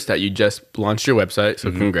I've noticed that you just launched your website,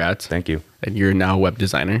 so congrats. thank you. And you're now a web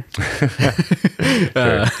designer.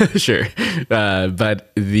 Sure.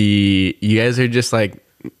 But you guys are just like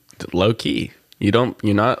low key. You're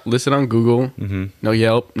not listed on Google, no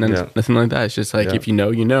Yelp, nothing like that. It's just like, if you know,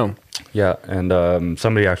 you know. Yeah, and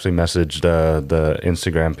somebody actually messaged the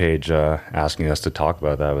Instagram page asking us to talk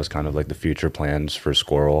about that. It was kind of like the future plans for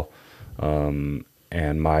Squirrel.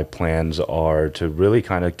 And my plans are to really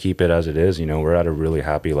kind of keep it as it is. You know, we're at a really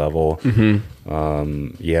happy level.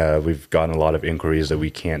 Yeah, we've gotten a lot of inquiries that we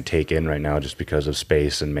can't take in right now just because of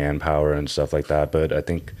space and manpower and stuff like that. But I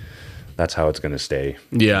think that's how it's going to stay.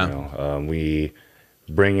 Yeah. You know, we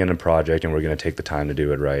bring in a project and we're going to take the time to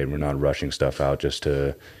do it right. We're not rushing stuff out just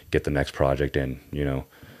to get the next project in, you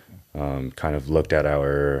know. Kind of looked at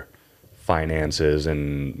our finances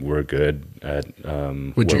and we're good at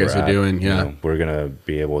What you guys are doing, you yeah. know. We're going to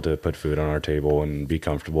be able to put food on our table and be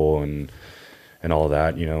comfortable and all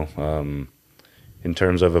that, you know. In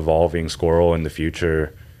terms of evolving Squirrel in the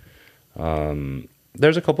future,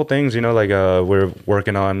 there's a couple things, you know, like we're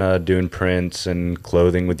working on doing prints and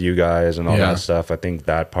clothing with you guys and all that stuff. I think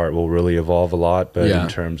that part will really evolve a lot. But in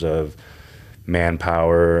terms of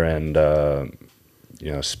manpower and,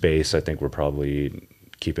 you know, space, I think we're probably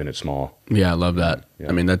keeping it small. Yeah, I love that. Yeah.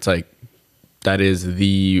 I mean, that's the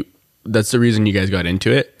reason you guys got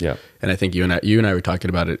into it. Yeah. And I think you and I were talking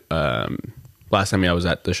about it last time I was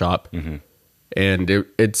at the shop. And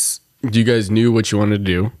you guys knew what you wanted to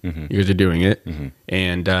do. You guys are doing it.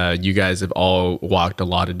 And you guys have all walked a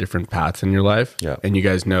lot of different paths in your life. Yeah. And you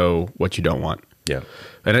guys know what you don't want. Yeah.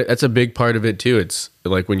 And that's a big part of it too. It's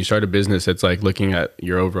like when you start a business, it's like looking at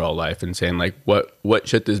your overall life and saying like, what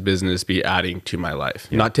should this business be adding to my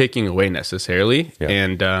life? Not taking away necessarily.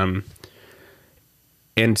 Yeah.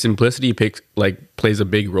 And simplicity plays a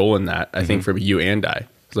big role in that. I think for you and I,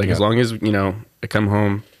 it's like, as long as, you know, I come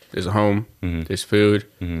home, there's a home, there's food,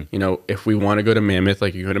 you know, if we want to go to Mammoth,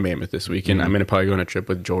 like you go to Mammoth this weekend, I'm going to probably go on a trip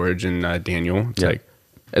with George and Daniel. It's like,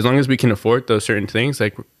 as long as we can afford those certain things,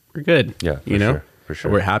 like we're good. Yeah, you know, sure, for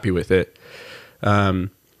sure. We're happy with it. So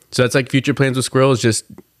that's like future plans with Squirrel is just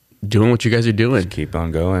doing what you guys are doing. Keep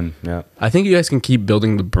on going. Yeah. I think you guys can keep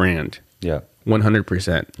building the brand. Yeah.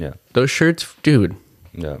 100%. Yeah. Those shirts, dude,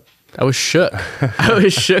 Yeah. I was shook. I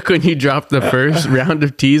was shook when you dropped the first round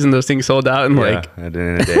of teas and those things sold out in Yeah. And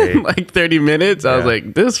in a day. like 30 minutes. I was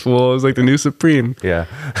like, this fool is like the new Supreme. Yeah.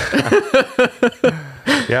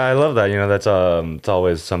 Yeah, I love that. You know, that's it's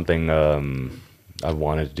always something I've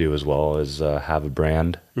wanted to do as well is have a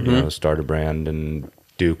brand, you know, start a brand and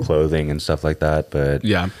do clothing and stuff like that. But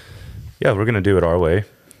Yeah. yeah, we're gonna do it our way.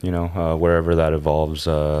 You know, wherever that evolves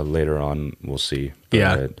later on, we'll see. But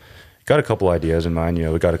Yeah. got a couple ideas in mind. You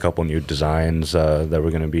know, we got a couple new designs that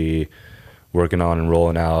we're gonna be working on and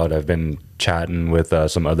rolling out. I've been chatting with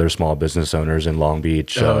some other small business owners in Long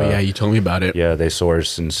Beach. Oh yeah, you told me about it. Yeah, they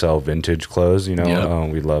source and sell vintage clothes. You know,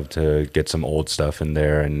 Yep. we'd love to get some old stuff in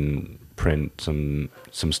there and print some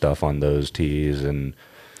stuff on those tees. And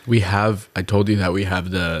We have. I told you that we have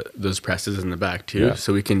those presses in the back too, Yeah.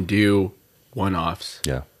 so we can do one-offs.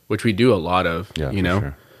 yeah, Which we do a lot of. yeah, You for know.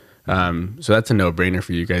 sure. So that's a no-brainer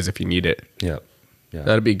for you guys if you need it. Yeah, yeah,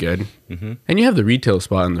 That'd be good. And you have the retail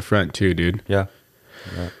spot in the front too, dude. yeah.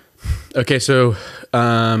 Okay, so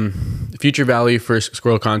future value for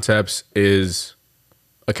Squirrel Concepts is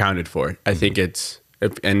accounted for. I think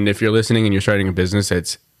if you're listening and you're starting a business,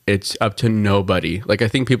 it's up to nobody. Like I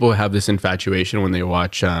think people have this infatuation when they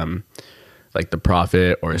watch like The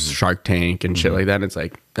Profit or Shark Tank and shit like that. And it's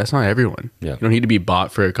like that's not everyone. Yeah. You don't need to be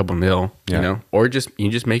bought for a couple mil, Yeah. you know, or you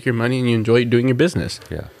just make your money and you enjoy doing your business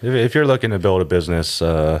Yeah, if you're looking to build a business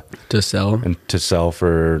to sell. and to sell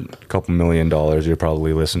for a couple $1 million, you're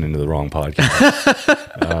probably listening to the wrong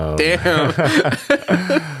podcast. Damn.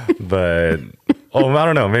 But I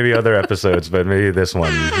don't know, maybe other episodes, but maybe this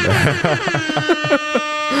one.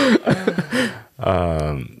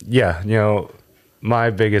 Yeah, you know, my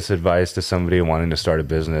biggest advice to somebody wanting to start a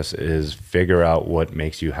business is figure out what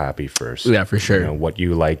makes you happy first. Yeah, for sure. You know, what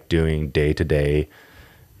you like doing day to day,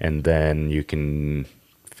 and then you can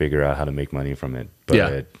figure out how to make money from it. But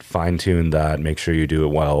Yeah. fine tune that, make sure you do it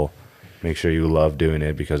well, make sure you love doing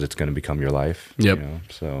it because it's going to become your life. Yep. You know?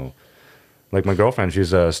 So, like my girlfriend,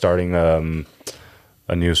 she's starting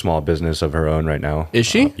a new small business of her own right now. Is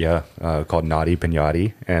she? Yeah, called Naughty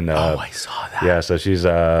Pinati. And I saw that. yeah, so she's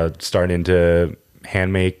starting to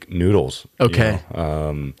hand make noodles. you Okay.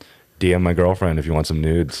 know. DM my girlfriend if you want some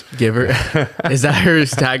nudes. Give her. Is that her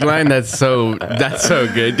tagline? That's so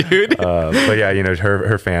good, dude. But yeah, you know,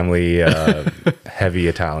 her family, heavy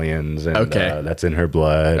Italians, and Okay. that's in her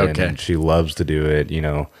blood, Okay. and she loves to do it, you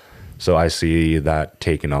know. So I see that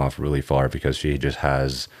taking off really far because she just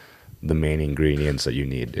has the main ingredients that you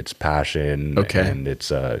need. It's passion, Okay. and it's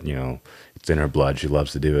you know, it's in her blood. She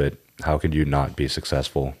loves to do it. How could you not be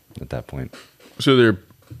successful at that point? So they're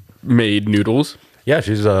made noodles. Yeah,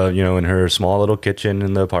 she's you know, in her small little kitchen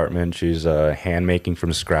in the apartment. She's hand making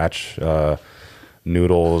from scratch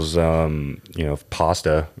noodles, you know,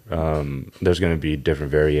 pasta. There's going to be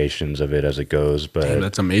different variations of it as it goes, but Damn,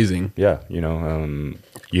 that's amazing. yeah, you know,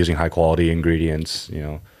 using high quality ingredients, you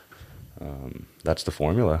know, that's the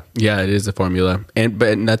formula. Yeah, it is a formula,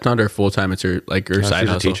 but that's not her full time. It's her her side she's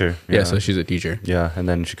a hustle. teacher, Yeah. yeah. so she's a teacher. Yeah, and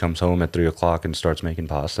then she comes home at 3:00 and starts making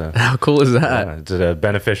pasta. How cool is that? Yeah, it's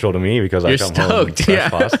beneficial to me because You're I come home with stoked, fresh yeah.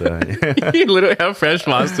 pasta. You literally have fresh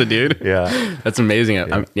pasta, dude. Yeah. That's amazing.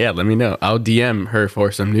 Yeah, let me know. I'll DM her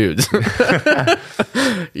for some nudes.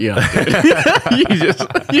 Yeah, dude.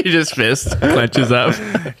 you just fist clenches up.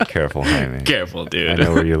 Careful, hey, man. Careful, I dude.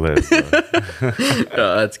 know where you live. So.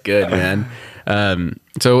 Oh, that's good, man.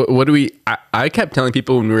 So what do I kept telling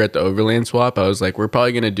people when we were at the Overland swap, I was like, we're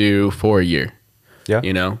probably going to do 4 a year, Yeah.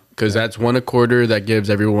 you know, because that's 1 a quarter. That gives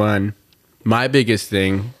everyone. My biggest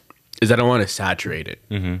thing is I don't want to saturate it.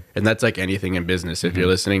 Mm-hmm. And that's like anything in business. If you're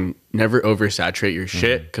listening, never oversaturate your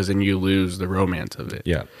shit because then you lose the romance of it.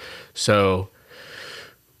 Yeah. So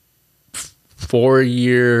 4 a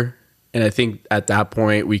year. And I think at that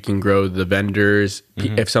point we can grow the vendors.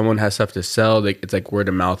 If someone has stuff to sell, it's like word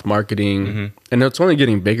of mouth marketing, and it's only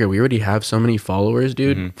getting bigger. We already have so many followers,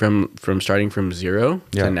 dude, from starting from 0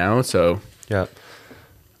 Yeah. to now. So Yeah.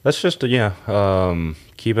 Let's just keep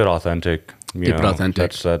it authentic. You Keep it know,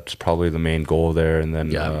 authentic. That's probably the main goal there. And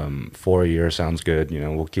then Yeah. 4 a year sounds good. You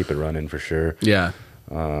know, we'll keep it running for sure. yeah,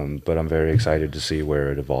 But I'm very excited to see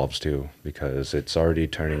where it evolves to because it's already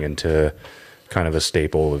turning into kind of a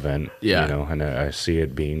staple event. Yeah. You know, and I see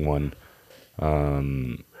it being one.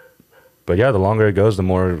 But yeah, the longer it goes, the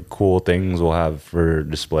more cool things we'll have for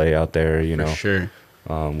display out there. You for know, sure.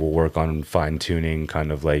 we'll work on fine tuning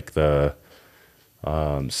kind of like the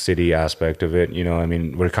city aspect of it. You know, I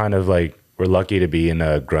mean, we're lucky to be in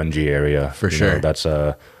a grungy area. For you sure. know. That's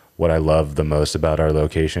what I love the most about our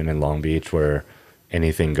location in Long Beach, where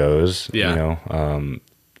anything goes. Yeah. You know,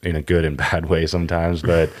 in a good and bad way sometimes,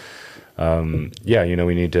 but yeah, you know,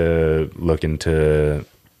 we need to look into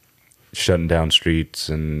shutting down streets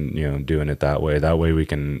and, you know, doing it that way. That way we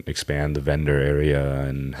can expand the vendor area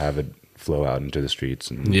and have it flow out into the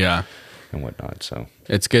streets and Yeah, and whatnot. So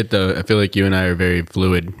it's good though. I feel like you and I are very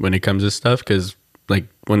fluid when it comes to stuff because like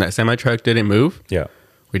when that semi truck didn't move, Yeah.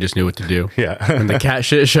 we just knew what to do. Yeah. When the cat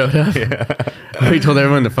shit showed up, we told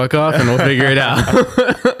everyone to fuck off and we'll figure it out.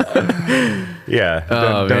 Yeah.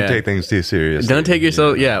 Oh, Don't man. take things too seriously. Don't take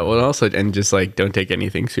yourself, well, also, and just like don't take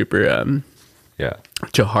anything super Yeah.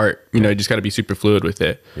 to heart. You know, you just got to be super fluid with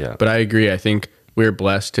it. Yeah. But I agree. I think we're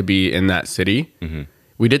blessed to be in that city. Mm-hmm.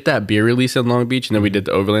 We did that beer release in Long Beach, and then we did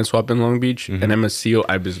the Overland Swap in Long Beach. Mm-hmm. And I'm a Seal.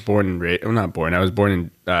 I was born in, not born. I was born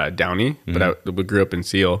in Downey, but I grew up in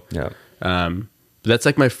Seal. Yeah. But that's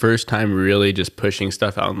like my first time really just pushing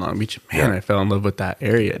stuff out in Long Beach. Man, Yeah. I fell in love with that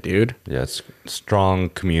area, dude. Yeah. It's strong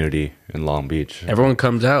community in Long Beach. Everyone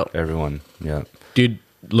comes out. Everyone. Yeah. Dude,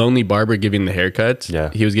 Lonely Barber giving the haircuts.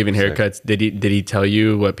 Yeah. He was giving Sick. haircuts. Did he tell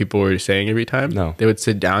you what people were saying every time? No. They would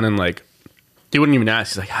sit down and like, they wouldn't even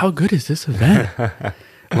ask. He's like, how good is this event?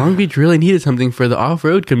 Long Beach really needed something for the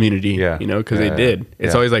off-road community. Yeah. You know, because Yeah, they did. yeah.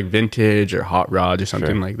 It's Yeah. always like vintage or hot rods or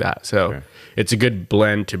something Sure. like that. So Sure. it's a good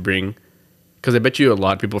blend to bring. Because I bet you a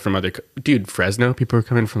lot of people from dude, Fresno, people are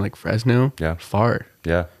coming from like Fresno. Yeah. Far.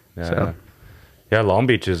 Yeah. Yeah. So- Yeah. Yeah, Long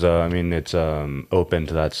Beach is, I mean, it's open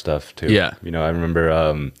to that stuff too. Yeah. You know, I remember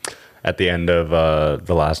at the end of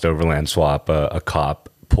the last Overland Swap, a cop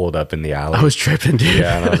pulled up in the alley. I was tripping, dude.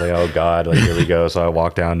 Yeah, and I was like, oh God, like here we go. So I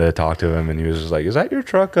walked down to talk to him, and he was just like, is that your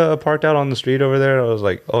truck parked out on the street over there? I was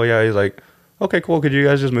like, oh yeah. He's like, okay, cool. Could you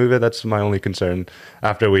guys just move it? That's my only concern.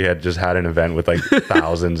 After we had just had an event with like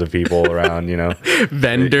thousands of people around, you know.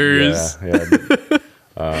 Vendors. Yeah.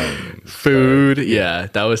 Food. Yeah,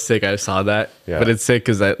 that was sick. I saw that. Yeah. But it's sick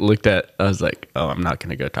because I was like, oh, I'm not going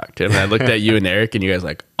to go talk to him. And I looked at you and Eric and you guys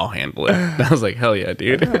like, I'll handle it. And I was like, hell yeah,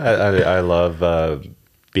 dude. I love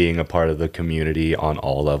being a part of the community on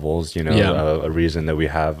all levels. You know, Yeah. A reason that we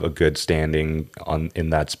have a good standing in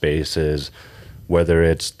that space is whether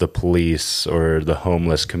it's the police or the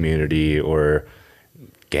homeless community or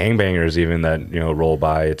gangbangers even that, you know, roll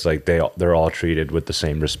by. It's like they're all treated with the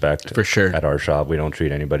same respect. For sure. At our shop, we don't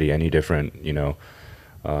treat anybody any different. You know,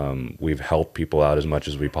 we've helped people out as much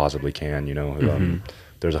as we possibly can. You know,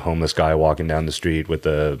 there's a homeless guy walking down the street with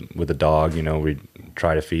a dog. You know, we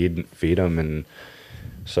try to feed him, and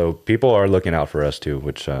so people are looking out for us too,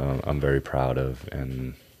 which I'm very proud of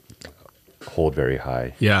and hold very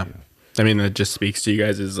high. Yeah. I mean, that just speaks to you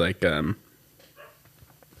guys as like, I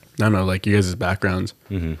don't know, like you guys' backgrounds.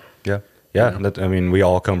 Mm-hmm. Yeah. I mean, we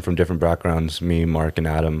all come from different backgrounds. Me, Mark, and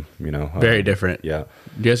Adam. You know, Very different. Yeah.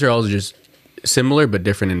 You guys are all just similar, but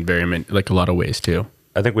different in very many, like a lot of ways too.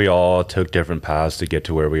 I think we all took different paths to get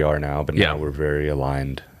to where we are now, but Yeah. now we're very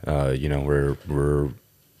aligned. You know, we're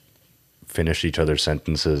finish each other's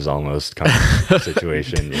sentences almost kind of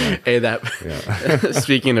situation. You know? Hey,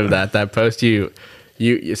 speaking of that post you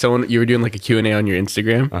were doing like a Q&A on your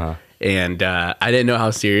Instagram, and I didn't know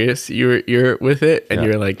how serious you're with it, and Yeah.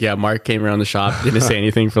 you were like, yeah, Mark came around the shop, didn't say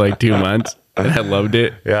anything for like 2 months, and I loved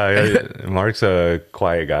it. Yeah. Mark's a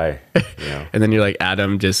quiet guy. You know. And then you're like,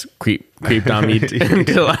 Adam just creeped on me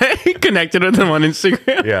until I connected with him on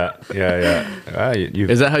Instagram. Yeah.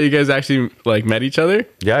 Is that how you guys actually like met each other?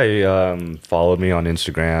 Yeah, he followed me on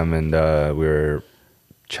Instagram, and we were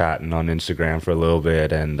chatting on Instagram for a little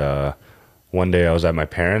bit. And one day I was at my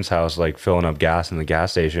parents' house, like filling up gas in the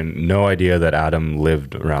gas station. No idea that Adam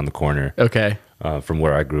lived around the corner Okay. from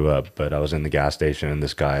where I grew up. But I was in the gas station, and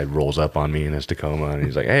this guy rolls up on me in his Tacoma, and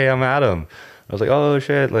he's like, "Hey, I'm Adam." I was like, "Oh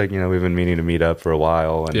shit!" Like, you know, we've been meaning to meet up for a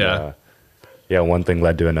while, and Yeah. one thing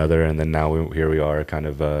led to another, and then now here we are, kind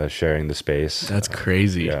of sharing the space. That's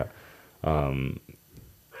crazy. Yeah.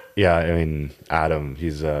 Yeah, I mean, Adam,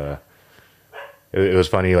 he's it was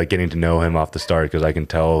funny like getting to know him off the start, because I can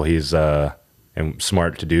tell he's and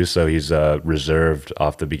smart to do so. He's reserved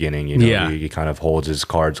off the beginning, you know. Yeah. He kind of holds his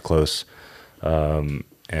cards close,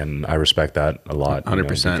 and I respect that a lot.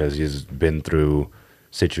 100%. Because he's been through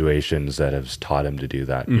situations that have taught him to do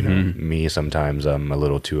that. You know, me, sometimes I'm a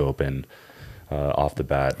little too open off the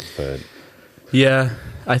bat, but Yeah,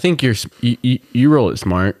 I think you roll it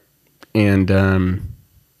smart, and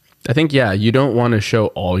I think you don't want to show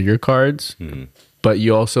all your cards, but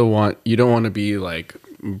you don't want to be like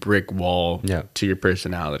brick wall to your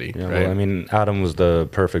personality. yeah, right? well, I mean, Adam was the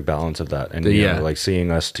perfect balance of that, and Yeah. like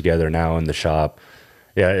seeing us together now in the shop.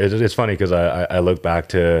 Yeah, it's funny because I look back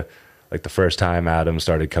to like the first time Adam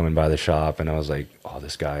started coming by the shop, and I was like, oh,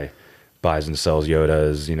 this guy buys and sells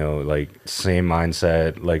Yodas, you know, like same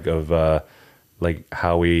mindset, like of like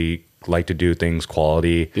how we like to do things,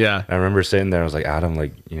 quality. Yeah. And I remember sitting there, I was like, Adam,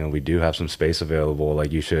 like, you know, we do have some space available,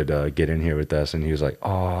 like you should get in here with us. And he was like,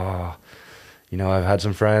 oh, you know, I've had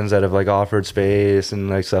some friends that have like offered space and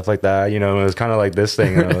like stuff like that, you know. It was kind of like this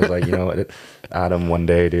thing, and I was like, you know what, Adam, one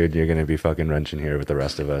day, dude, you're gonna be fucking wrenching here with the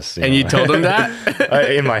rest of us. And you told him that?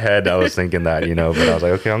 In my head, I was thinking that, you know, but I was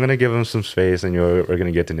like, okay, I'm gonna give him some space, and we're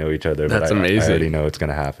gonna get to know each other. That's but amazing. I already know it's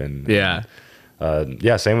gonna happen. Yeah.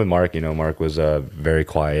 Yeah, same with Mark. You know, Mark was very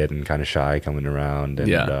quiet and kind of shy coming around. And,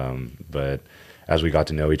 Yeah. But as we got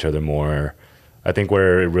to know each other more, I think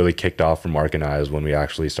where it really kicked off for Mark and I is when we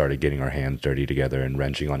actually started getting our hands dirty together and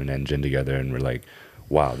wrenching on an engine together. And we're like,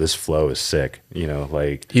 wow, this flow is sick. You know,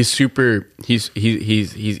 like He's super. He's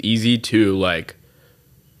easy to like.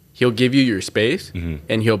 He'll give you your space,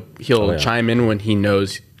 and he'll Oh, yeah. chime in when he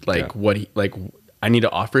knows like Yeah. what he like. I need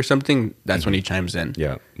to offer something. That's when he chimes in.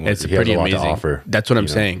 Yeah. Well, It's he has pretty a lot to amazing. offer, That's what I'm you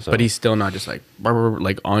know, saying. so- But he's still not just like brr, brr, brr,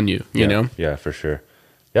 like on you. You yeah, know. Yeah, for sure.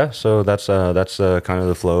 Yeah, so that's kind of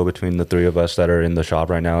the flow between the three of us that are in the shop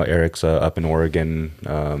right now. Eric's up in Oregon,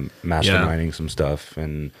 masterminding some stuff,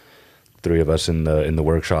 and three of us in the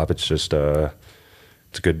workshop. It's just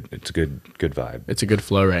it's a good vibe. It's a good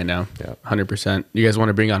flow right now. Yeah. 100%. You guys want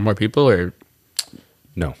to bring on more people, or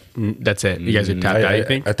No, that's it? You guys are tapped out. You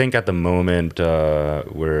think? I think at the moment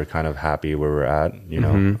we're kind of happy where we're at. You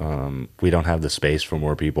know, we don't have the space for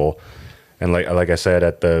more people, and like I said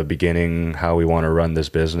at the beginning, how we want to run this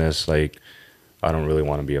business. Like, I don't really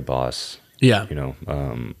want to be a boss. Yeah. You know,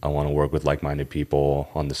 I want to work with like-minded people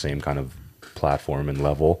on the same kind of platform and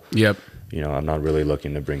level. Yep. You know, I'm not really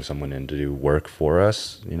looking to bring someone in to do work for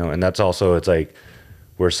us. You know, and that's also, it's like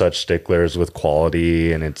we're such sticklers with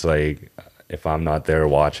quality, and it's like, if I'm not there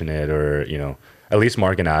watching it, or, you know, at least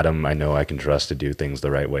Mark and Adam, I know I can trust to do things the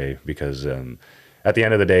right way, because at the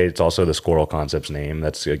end of the day, it's also the Squirrel Concepts name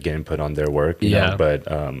that's getting put on their work. You know? But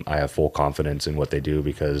I have full confidence in what they do,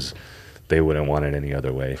 because they wouldn't want it any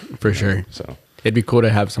other way. For sure. So It'd be cool to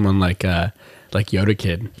have someone like Yoda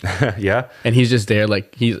Kid, yeah. and he's just there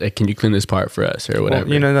like he's like, can you clean this part for us or whatever?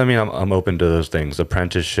 Well, you know, I mean, I'm open to those things,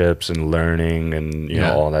 apprenticeships and learning, and you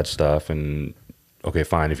know, all that stuff. And okay,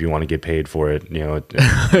 fine, if you want to get paid for it, you know,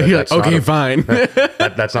 You're like, okay, fine.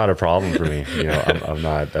 that's not a problem for me. You know, I'm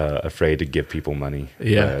not afraid to give people money.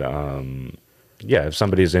 Yeah. But, yeah, if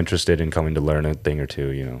somebody's interested in coming to learn a thing or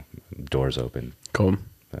two, you know, doors open. Cool.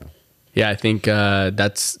 Yeah. Yeah, I think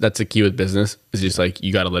that's the key with business. Is just like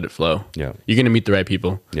you got to let it flow. Yeah. You're gonna meet the right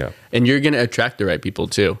people. Yeah. And you're gonna attract the right people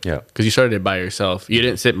too. Yeah. Because you started it by yourself. You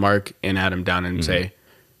didn't sit Mark and Adam down and say,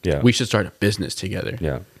 Yeah. we should start a business together.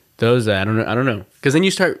 Yeah. Those I don't know. Because then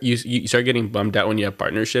you start getting bummed out when you have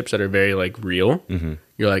partnerships that are very like real. Mm-hmm.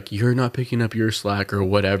 You're like, you're not picking up your slack or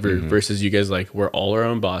whatever. Versus you guys like, we're all our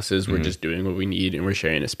own bosses. We're just doing what we need and we're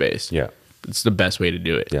sharing a space. Yeah. It's the best way to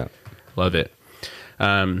do it. Yeah. Love it.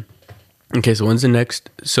 Okay, so when's the next?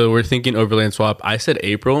 So we're thinking Overland Swap. I said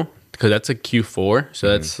April because that's a Q4. So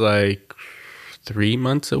that's like 3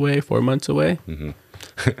 months away, 4 months away.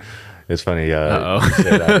 It's funny. You Uh-oh.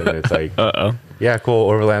 say that, and it's like, Uh-oh. yeah, cool.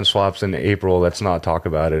 Overland Swaps in April. Let's not talk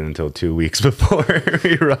about it until 2 weeks before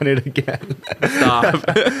we run it again. Stop.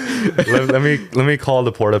 let me call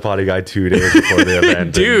the porta potty guy 2 days before the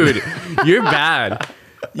event. Dude, you're bad.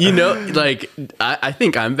 You know, like, I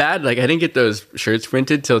think I'm bad. Like, I didn't get those shirts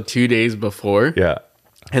printed till 2 days before. Yeah.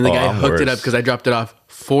 And the guy I'm hooked it up worse. because I dropped it off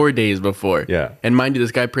 4 days before. Yeah. And mind you,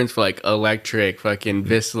 this guy prints for like Electric, fucking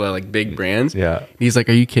Vissla, like big brands. Yeah. He's like,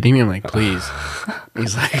 are you kidding me? I'm like, please.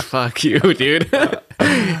 He's like, fuck you, dude. But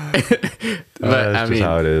That's just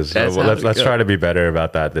how it is. that's Well, how let's it try goes. to be better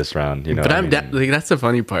about that this round. You know, But I I'm mean, like, that's the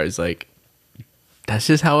funny part. Is like, that's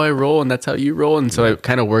just how I roll, and that's how you roll, and so it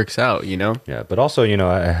kind of works out, you know. yeah. But also, you know,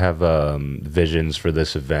 I have visions for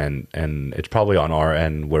this event, and it's probably on our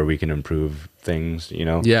end where we can improve things. You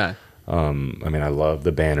know. Yeah. I mean, I love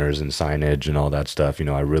the banners and signage and all that stuff. You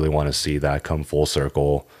know, I really want to see that come full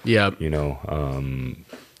circle. Yeah. You know,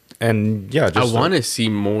 and yeah, I just want to see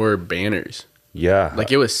more banners. yeah,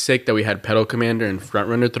 Like, it was sick that we had Pedal Commander and Front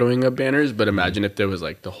Runner throwing up banners, but imagine if there was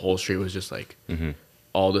like the whole street was just like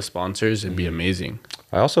all the sponsors. It'd be amazing.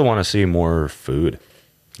 I also want to see more food.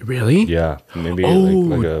 Really? Yeah, maybe Oh.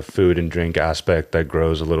 like a food and drink aspect that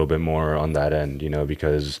grows a little bit more on that end, you know,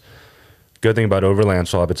 because good thing about Overland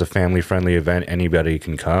Swap, it's a family friendly event. Anybody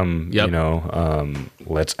can come, Yep. you know,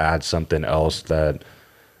 let's add something else that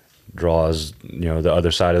draws, you know, the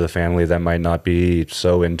other side of the family that might not be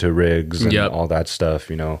so into rigs and Yep. all that stuff,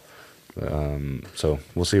 you know. So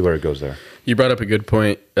we'll see where it goes there. You brought up a good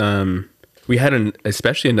point. We had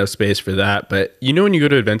especially enough space for that, but you know when you go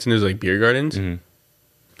to events and there's like beer gardens,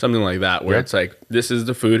 something like that, where Yeah. it's like, this is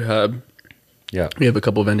the food hub. Yeah. We have a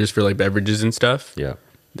couple vendors for like beverages and stuff. Yeah.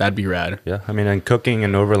 That'd be rad. Yeah, I mean, and cooking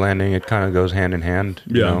and overlanding, it kind of goes hand in hand.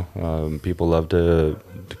 You Yeah. know, people love to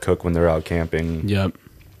to cook when they're out camping. Yep.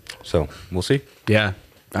 So we'll see. Yeah.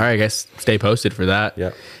 All right, guys. Stay posted for that.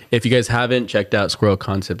 Yeah. If you guys haven't checked out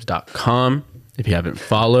squirrelconcepts.com, if you haven't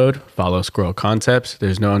followed, follow Squirrel Concepts.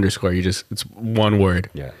 There's no underscore. It's one word.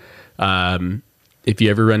 Yeah. If you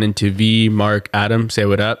ever run into V, Mark, Adam, say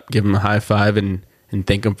what up, give them a high five and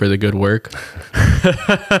thank them for the good work.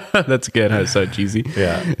 That's good. That's so cheesy.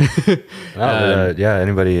 Yeah. Yeah.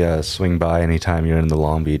 Anybody swing by anytime you're in the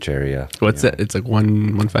Long Beach area. What's that? It's like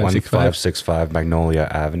 1565. 1565 Magnolia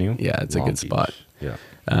Avenue. Yeah, it's Long a good Beach. spot. Yeah.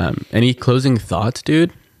 Any closing thoughts,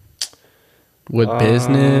 dude? With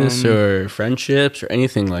business or friendships or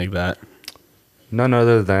anything like that? None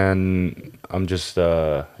other than I'm just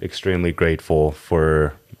extremely grateful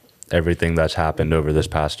for everything that's happened over this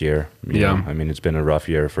past year. You know? I mean, it's been a rough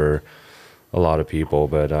year for a lot of people,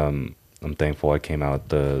 but I'm thankful I came out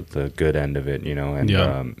the good end of it, you know,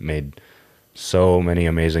 and made so many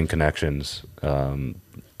amazing connections. I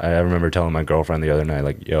remember telling my girlfriend the other night,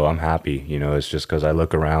 like, yo, I'm happy, you know, it's just because I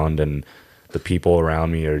look around and the people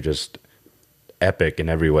around me are just epic in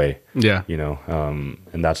every way. Yeah. You know,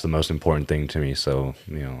 and that's the most important thing to me. So,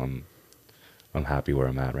 you know, I'm happy where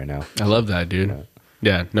I'm at right now. I love that, dude.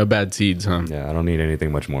 Yeah, no bad seeds, huh? Yeah, I don't need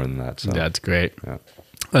anything much more than that. So That's great. Yeah.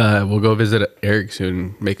 We'll go visit Eric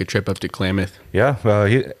soon, make a trip up to Klamath. Yeah,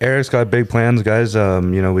 Eric's got big plans, guys. You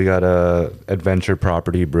know, we got a adventure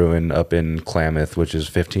property brewing up in Klamath, which is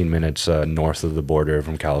 15 minutes north of the border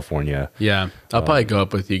from California. Yeah, I'll probably go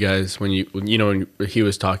up with you guys when when he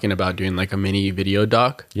was talking about doing like a mini video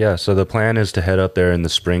doc. Yeah, so the plan is to head up there in the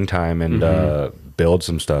springtime and build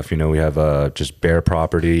some stuff. You know, we have just bare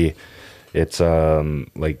property. It's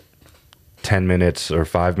like 10 minutes or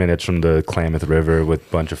 5 minutes from the Klamath River with a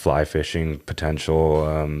bunch of fly fishing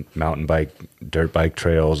potential, mountain bike, dirt bike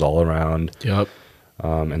trails all around. Yep.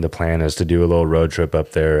 And the plan is to do a little road trip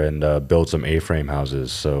up there and build some A-frame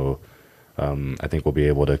houses. So I think we'll be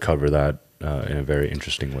able to cover that in a very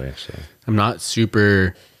interesting way. So I'm not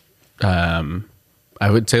super, I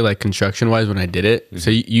would say like construction wise when I did it. So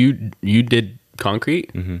you did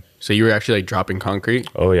concrete? So you were actually like dropping concrete?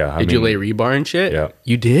 Oh yeah. Did you lay rebar and shit? Yeah.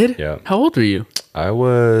 You did? Yeah. How old were you? I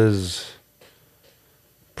was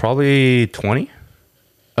probably 20.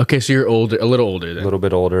 Okay, so you're older, a little older A then. little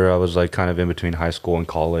bit older. I was like kind of in between high school and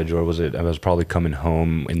college, or I was probably coming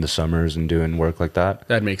home in the summers and doing work like that.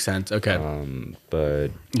 That makes sense. Okay. But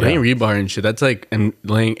Laying rebar and shit, that's like, and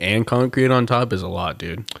laying and concrete on top is a lot,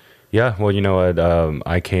 dude. yeah, well, you know what?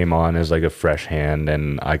 I came on as like a fresh hand,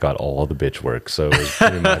 and I got all the bitch work. So it was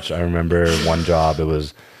pretty much. I remember one job. It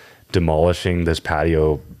was demolishing this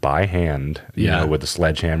patio by hand, you know, with a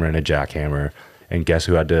sledgehammer and a jackhammer. And guess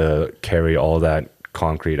who had to carry all that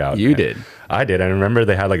concrete out? You did. I did. I remember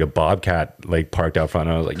they had like a Bobcat like parked out front.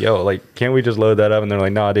 And I was like, yo, like, can't we just load that up? And they're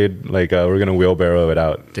like, nah, dude, like we're gonna wheelbarrow it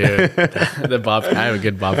out. Dude, the Bobcat, I have a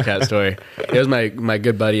good Bobcat story. It was my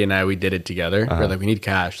good buddy and I, we did it together. We're like, we need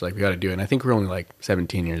cash, like we got to do it. And I think we're only like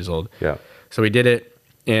 17 years old. Yeah. So we did it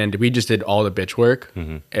and we just did all the bitch work.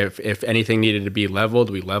 If anything needed to be leveled,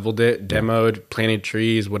 we leveled it, demoed, planted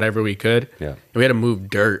trees, whatever we could. Yeah. And we had to move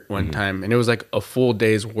dirt one time. And it was like a full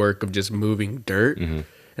day's work of just moving dirt. And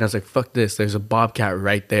I was like, fuck this. There's a Bobcat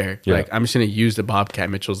right there. Yeah. Like, I'm just going to use the Bobcat.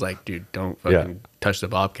 Mitchell's like, dude, don't fucking touch the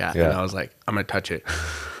Bobcat. Yeah. And I was like, I'm going to touch it.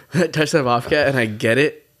 I touch the Bobcat and I get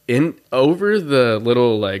it in over the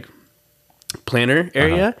little like planter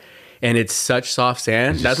area. And it's such soft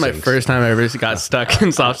sand. That's my sinks. first time I ever got stuck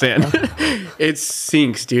in soft sand. It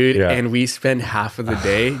sinks, dude. Yeah. And we spend half of the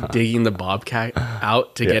day digging the Bobcat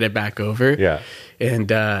out to get it back over. Yeah. And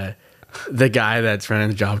the guy that's running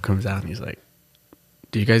the job comes out and he's like,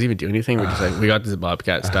 do you guys even do anything? We're just like, we got this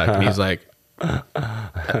Bobcat stuck. And he's like,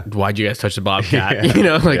 why'd you guys touch the Bobcat? Yeah. You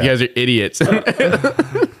know, like Yeah. you guys are idiots. You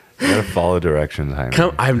gotta follow directions,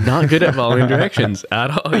 Jaime. I'm not good at following directions at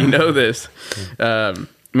all. You know this.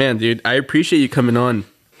 Man, dude, I appreciate you coming on.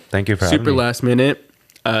 Thank you for having Super me. last minute.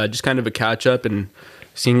 Just kind of a catch up and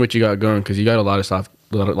seeing what you got going because you got a lot of stuff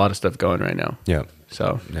going right now. Yeah.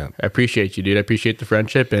 So Yeah. I appreciate you, dude. I appreciate the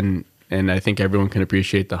friendship and I think everyone can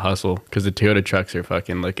appreciate the hustle because the Toyota trucks are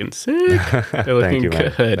fucking looking sick. They're looking Thank you,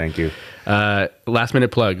 man. good. Thank you. Last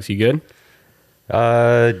minute plugs. You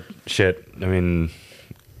good? Shit. I mean,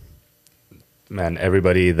 man,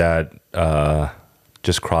 everybody that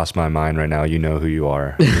just crossed my mind right now, you know who you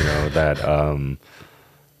are. You know that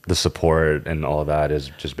the support and all that has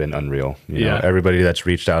just been unreal. You know, everybody that's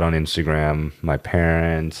reached out on Instagram, my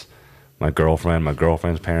parents, my girlfriend, my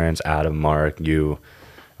girlfriend's parents, Adam, Mark, you.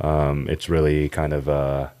 It's really kind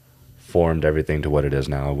of formed everything to what it is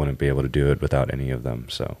now. I wouldn't be able to do it without any of them.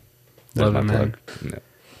 So there's Love my it, man. plug. Yeah.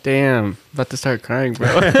 Damn, about to start crying, bro.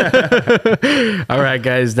 All right,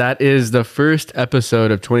 guys, that is the first episode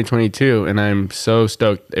of 2022, and I'm so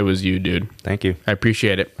stoked it was you, dude. Thank you. I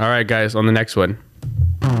appreciate it. All right, guys, on the next one.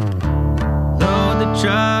 Load the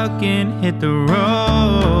truck and hit the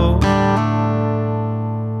road.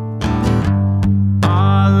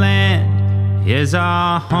 Our land is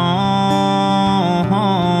our home.